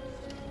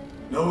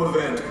 no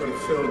event could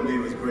have filled me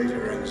with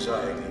greater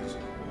anxieties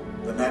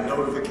than that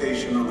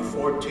notification on the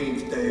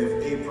 14th day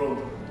of April,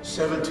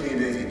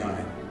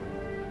 1789,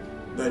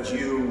 that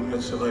you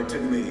had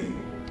selected me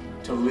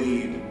to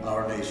lead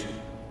our nation.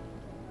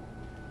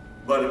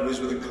 But it was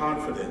with the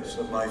confidence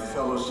of my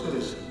fellow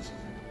citizens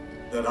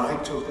that I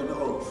took an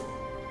oath.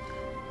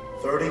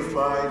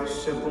 35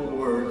 simple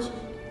words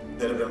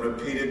that have been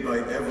repeated by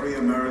every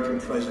American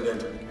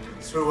president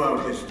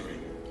throughout history.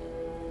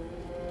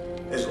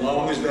 As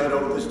long as that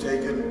oath is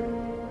taken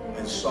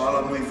and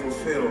solemnly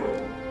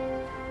fulfilled,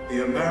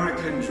 the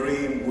American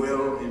dream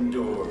will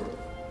endure.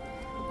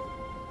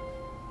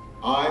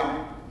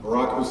 I,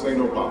 Barack Hussein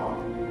Obama,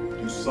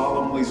 do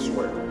solemnly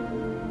swear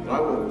that I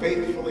will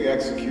faithfully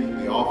execute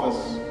the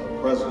office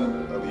of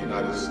President of the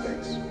United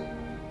States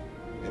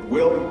and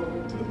will,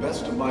 to the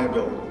best of my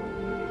ability,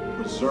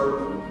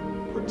 preserve,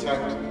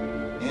 protect,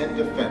 and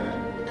defend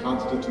the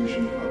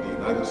Constitution of the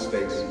United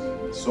States,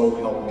 so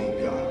help me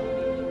God.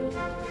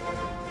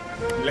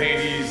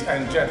 Ladies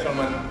and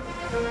gentlemen,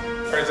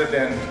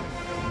 President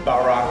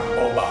Barack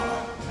Obama.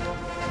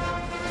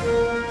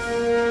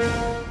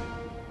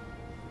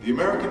 The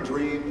American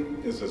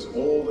dream is as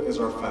old as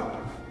our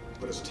founder,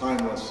 but as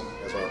timeless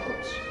as our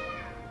hopes.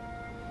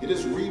 It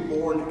is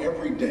reborn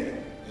every day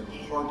in the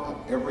heart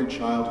of every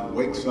child who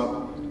wakes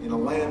up in a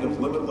land of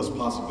limitless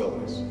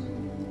possibilities,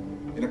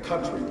 in a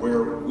country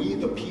where we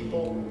the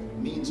people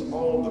means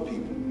all the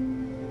people.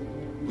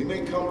 We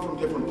may come from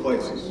different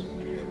places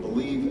and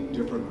believe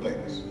different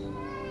things,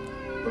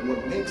 but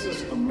what makes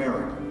us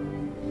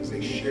American is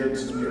a shared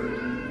spirit,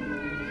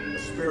 a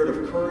spirit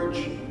of courage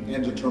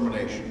and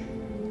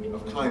determination,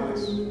 of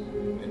kindness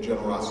and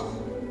generosity.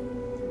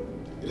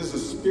 It is a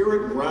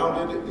spirit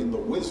grounded in the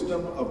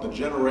wisdom of the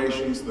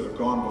generations that have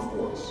gone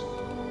before us,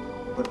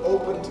 but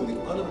open to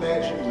the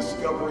unimagined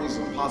discoveries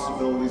and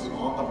possibilities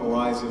on the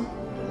horizon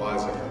that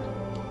lies ahead.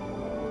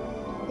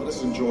 Let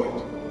us enjoy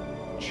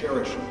it,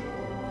 cherish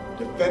it,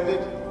 defend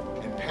it,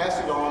 and pass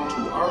it on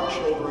to our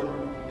children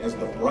as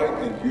the bright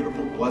and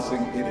beautiful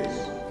blessing it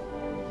is.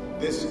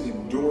 This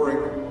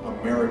enduring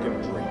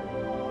American dream.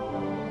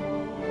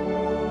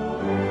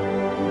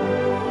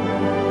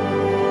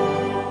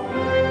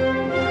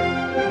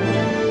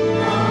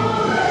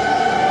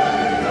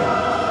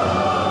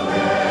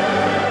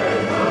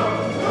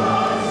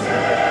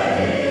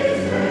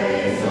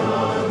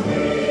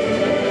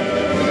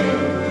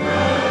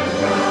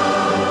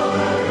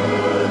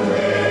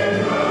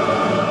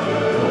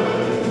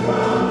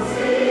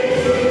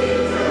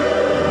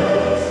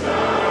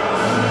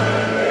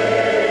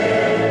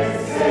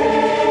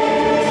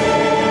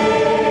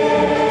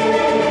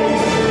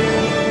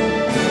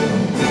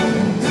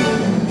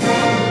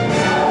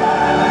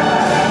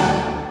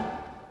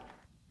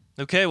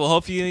 Okay, well,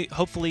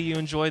 hopefully you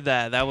enjoyed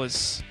that. That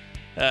was,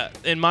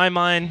 in my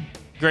mind,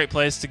 great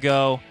place to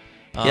go.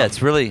 Yeah,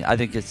 it's really, I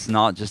think it's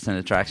not just an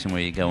attraction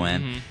where you go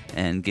in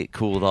and get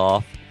cooled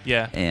off.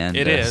 Yeah, and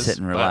it is, sit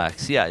and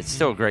relax. Yeah, it's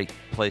still a great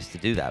place to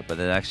do that, but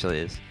it actually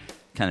is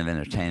kind of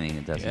entertaining.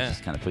 It doesn't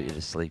just kind of put you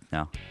to sleep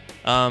now.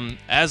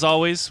 As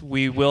always,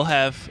 we will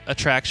have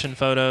attraction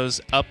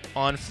photos up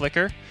on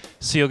Flickr.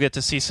 So you'll get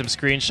to see some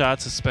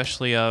screenshots,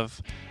 especially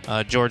of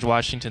George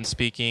Washington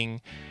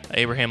speaking,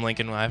 Abraham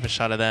Lincoln. I have a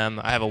shot of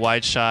them. I have a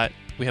wide shot.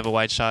 We have a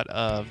wide shot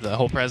of the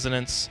whole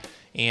presidents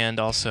and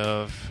also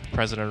of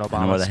President Obama.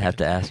 I know what I have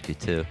to ask you,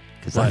 too,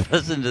 because I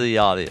listened to the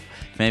audio.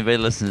 If anybody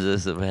listens to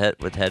this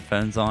with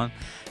headphones on,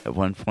 at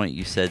one point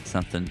you said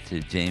something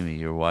to Jamie,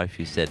 your wife.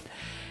 You said,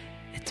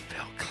 "It's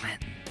Bill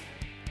Clinton,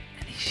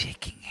 and he's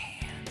shaking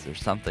hands," or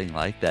something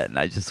like that, and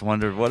I just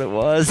wondered what it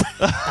was.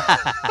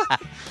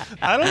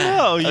 I don't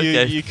know.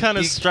 You kind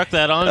of struck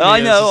that on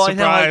me as a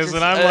surprise,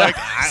 and I'm like...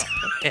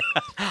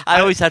 I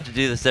always have to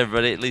do this to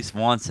everybody at least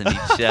once in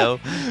each show.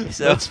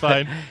 So, that's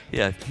fine.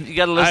 Yeah, you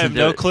got to listen to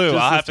it. I have no clue.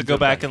 Just I'll have to go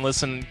back and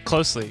listen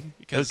closely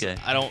because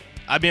I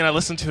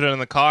listened to it in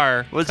the car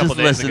a couple days ago. Just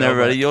listen,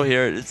 everybody. You'll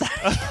hear it.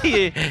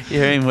 You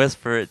hear him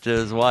whisper it to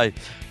his wife.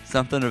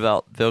 Something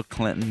about Bill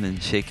Clinton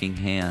and shaking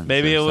hands.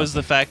 Maybe it was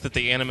the fact that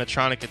the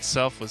animatronic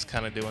itself was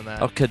kind of doing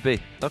that. Oh, could be.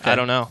 Okay. I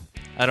don't know.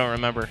 I don't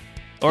remember.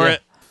 Or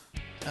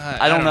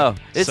I don't know.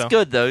 It's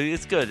good though.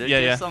 It's good. It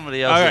gives yeah.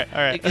 somebody else. All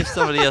right. It gives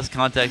somebody else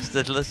context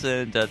to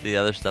listen to the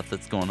other stuff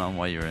that's going on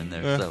while you're in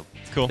there. So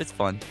cool. It's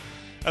fun.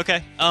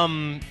 Okay.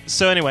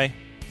 So anyway,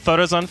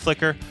 photos on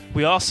Flickr.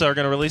 We also are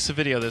going to release a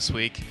video this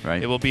week.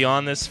 Right. It will be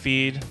on this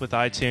feed with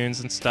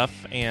iTunes and stuff,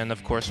 and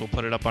of course we'll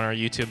put it up on our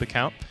YouTube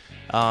account.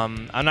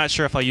 I'm not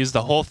sure if I'll use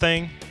the whole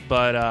thing,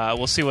 but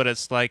we'll see what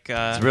it's like.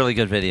 It's a really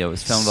good video. It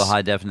was filmed with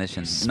high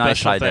definition,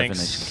 nice high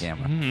definition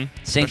camera.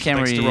 Mm-hmm. Same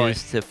camera you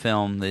used to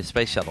film the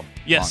space shuttle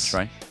launch,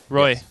 right?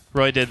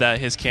 Roy did that.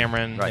 His camera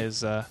and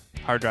his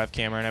hard drive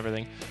camera and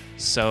everything.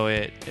 So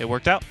it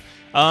worked out.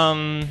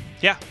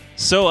 Yeah.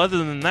 So other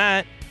than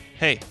that,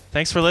 hey,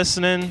 thanks for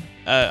listening.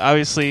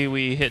 Obviously,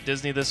 we hit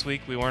Disney this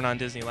week. We weren't on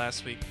Disney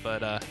last week,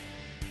 but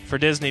for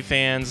Disney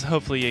fans,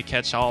 hopefully you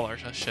catch all our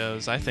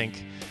shows. I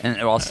think. And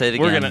I'll say it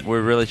again,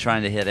 we're really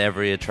trying to hit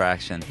every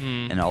attraction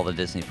in all the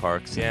Disney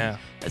parks. Yeah.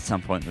 At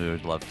some point, we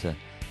would love to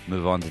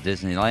move on to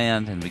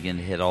Disneyland and begin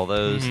to hit all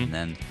those.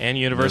 And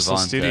Universal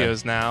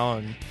Studios now.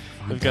 And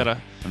we've got let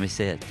me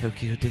say it,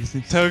 Tokyo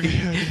Disney Sea.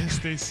 Tokyo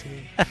Disney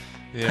Sea.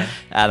 Yeah.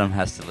 Adam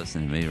has to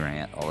listen to me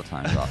rant all the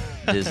time about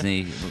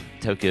Disney,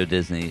 Tokyo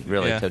Disney,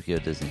 Tokyo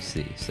Disney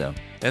Sea. So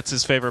that's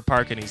his favorite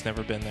park, and he's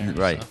never been there.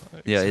 Right. So.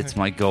 Yeah, it's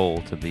my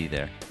goal to be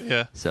there.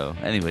 Yeah. So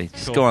anyway,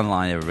 just go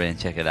online, everybody, and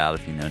check it out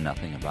if you know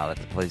nothing about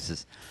it. The place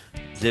is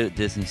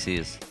Disney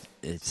Sea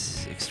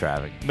it's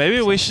extravagant.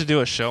 Maybe we should do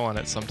a show on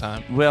it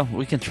sometime. Well,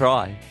 we can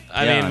try.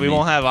 I mean, we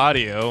won't have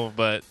audio,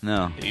 but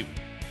no.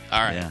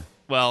 All right. Yeah.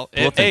 Well,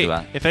 think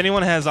about it. If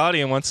anyone has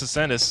audio and wants to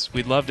send us,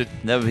 we'd love to.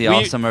 That would be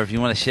awesome. Or if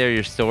you want to share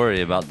your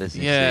story about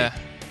Disney Sea.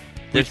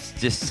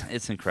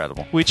 It's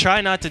incredible. We try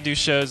not to do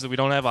shows that we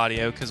don't have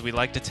audio because we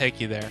like to take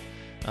you there.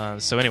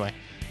 So anyway,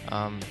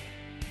 I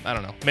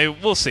don't know. Maybe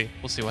we'll see.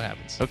 We'll see what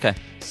happens. Okay.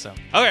 So,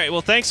 all right.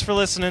 Well, thanks for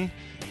listening.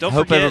 Don't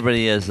forget. Hope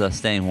everybody is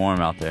staying warm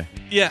out there.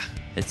 Yeah.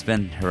 It's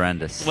been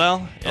horrendous.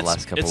 Well, the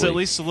last couple it's weeks. At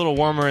least a little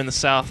warmer in the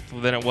south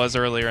than it was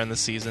earlier in the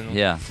season.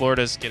 Yeah.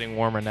 Florida's getting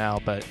warmer now,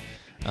 but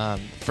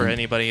for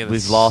anybody,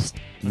 we've lost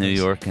New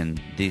York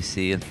and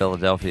D.C. and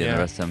Philadelphia, and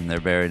the rest of them, they're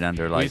buried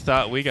under we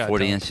thought we got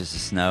 40 inches of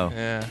snow.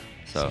 Yeah.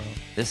 So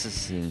this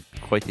is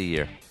quite the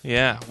year.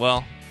 Yeah.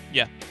 Well.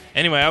 Yeah.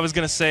 Anyway, I was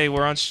gonna say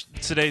we're on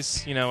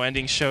today's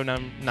ending show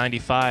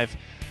 95.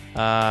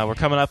 We're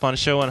coming up on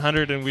show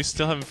 100, and we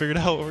still haven't figured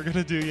out what we're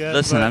gonna do yet.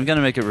 Listen, I'm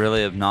gonna make it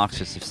really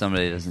obnoxious if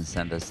somebody doesn't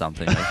send us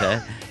something.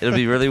 Okay, it'll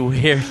be really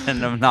weird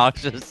and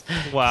obnoxious.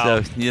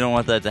 Wow. So you don't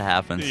want that to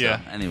happen.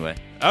 Yeah. So, anyway.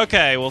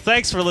 Okay. Well,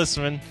 thanks for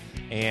listening,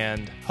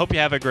 and hope you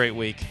have a great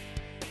week,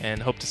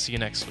 and hope to see you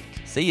next week.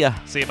 See ya.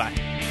 See you. Bye.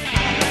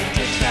 I like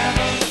to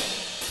travel.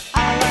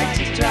 I like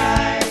to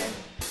drive.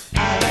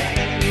 I like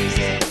the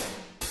music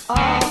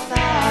all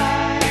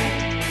night.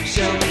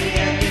 Show me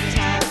a good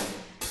time.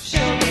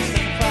 Show me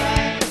some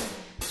fun.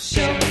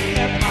 Show me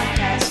a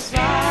podcast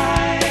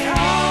right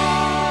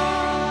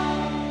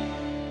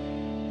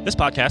on. This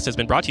podcast has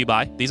been brought to you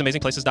by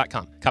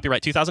TheseAmazingPlaces.com.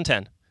 Copyright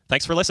 2010.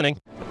 Thanks for listening.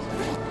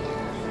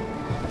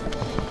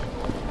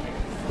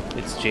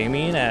 It's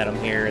Jamie and Adam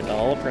here at the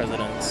Hall of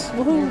Presidents.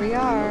 Here we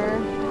are.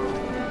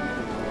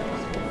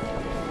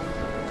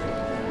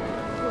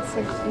 It's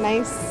a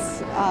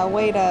nice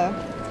way to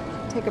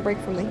take a break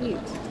from the heat.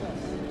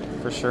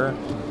 For sure.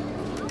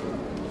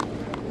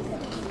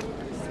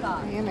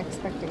 I am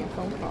expecting a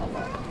phone call,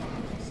 but...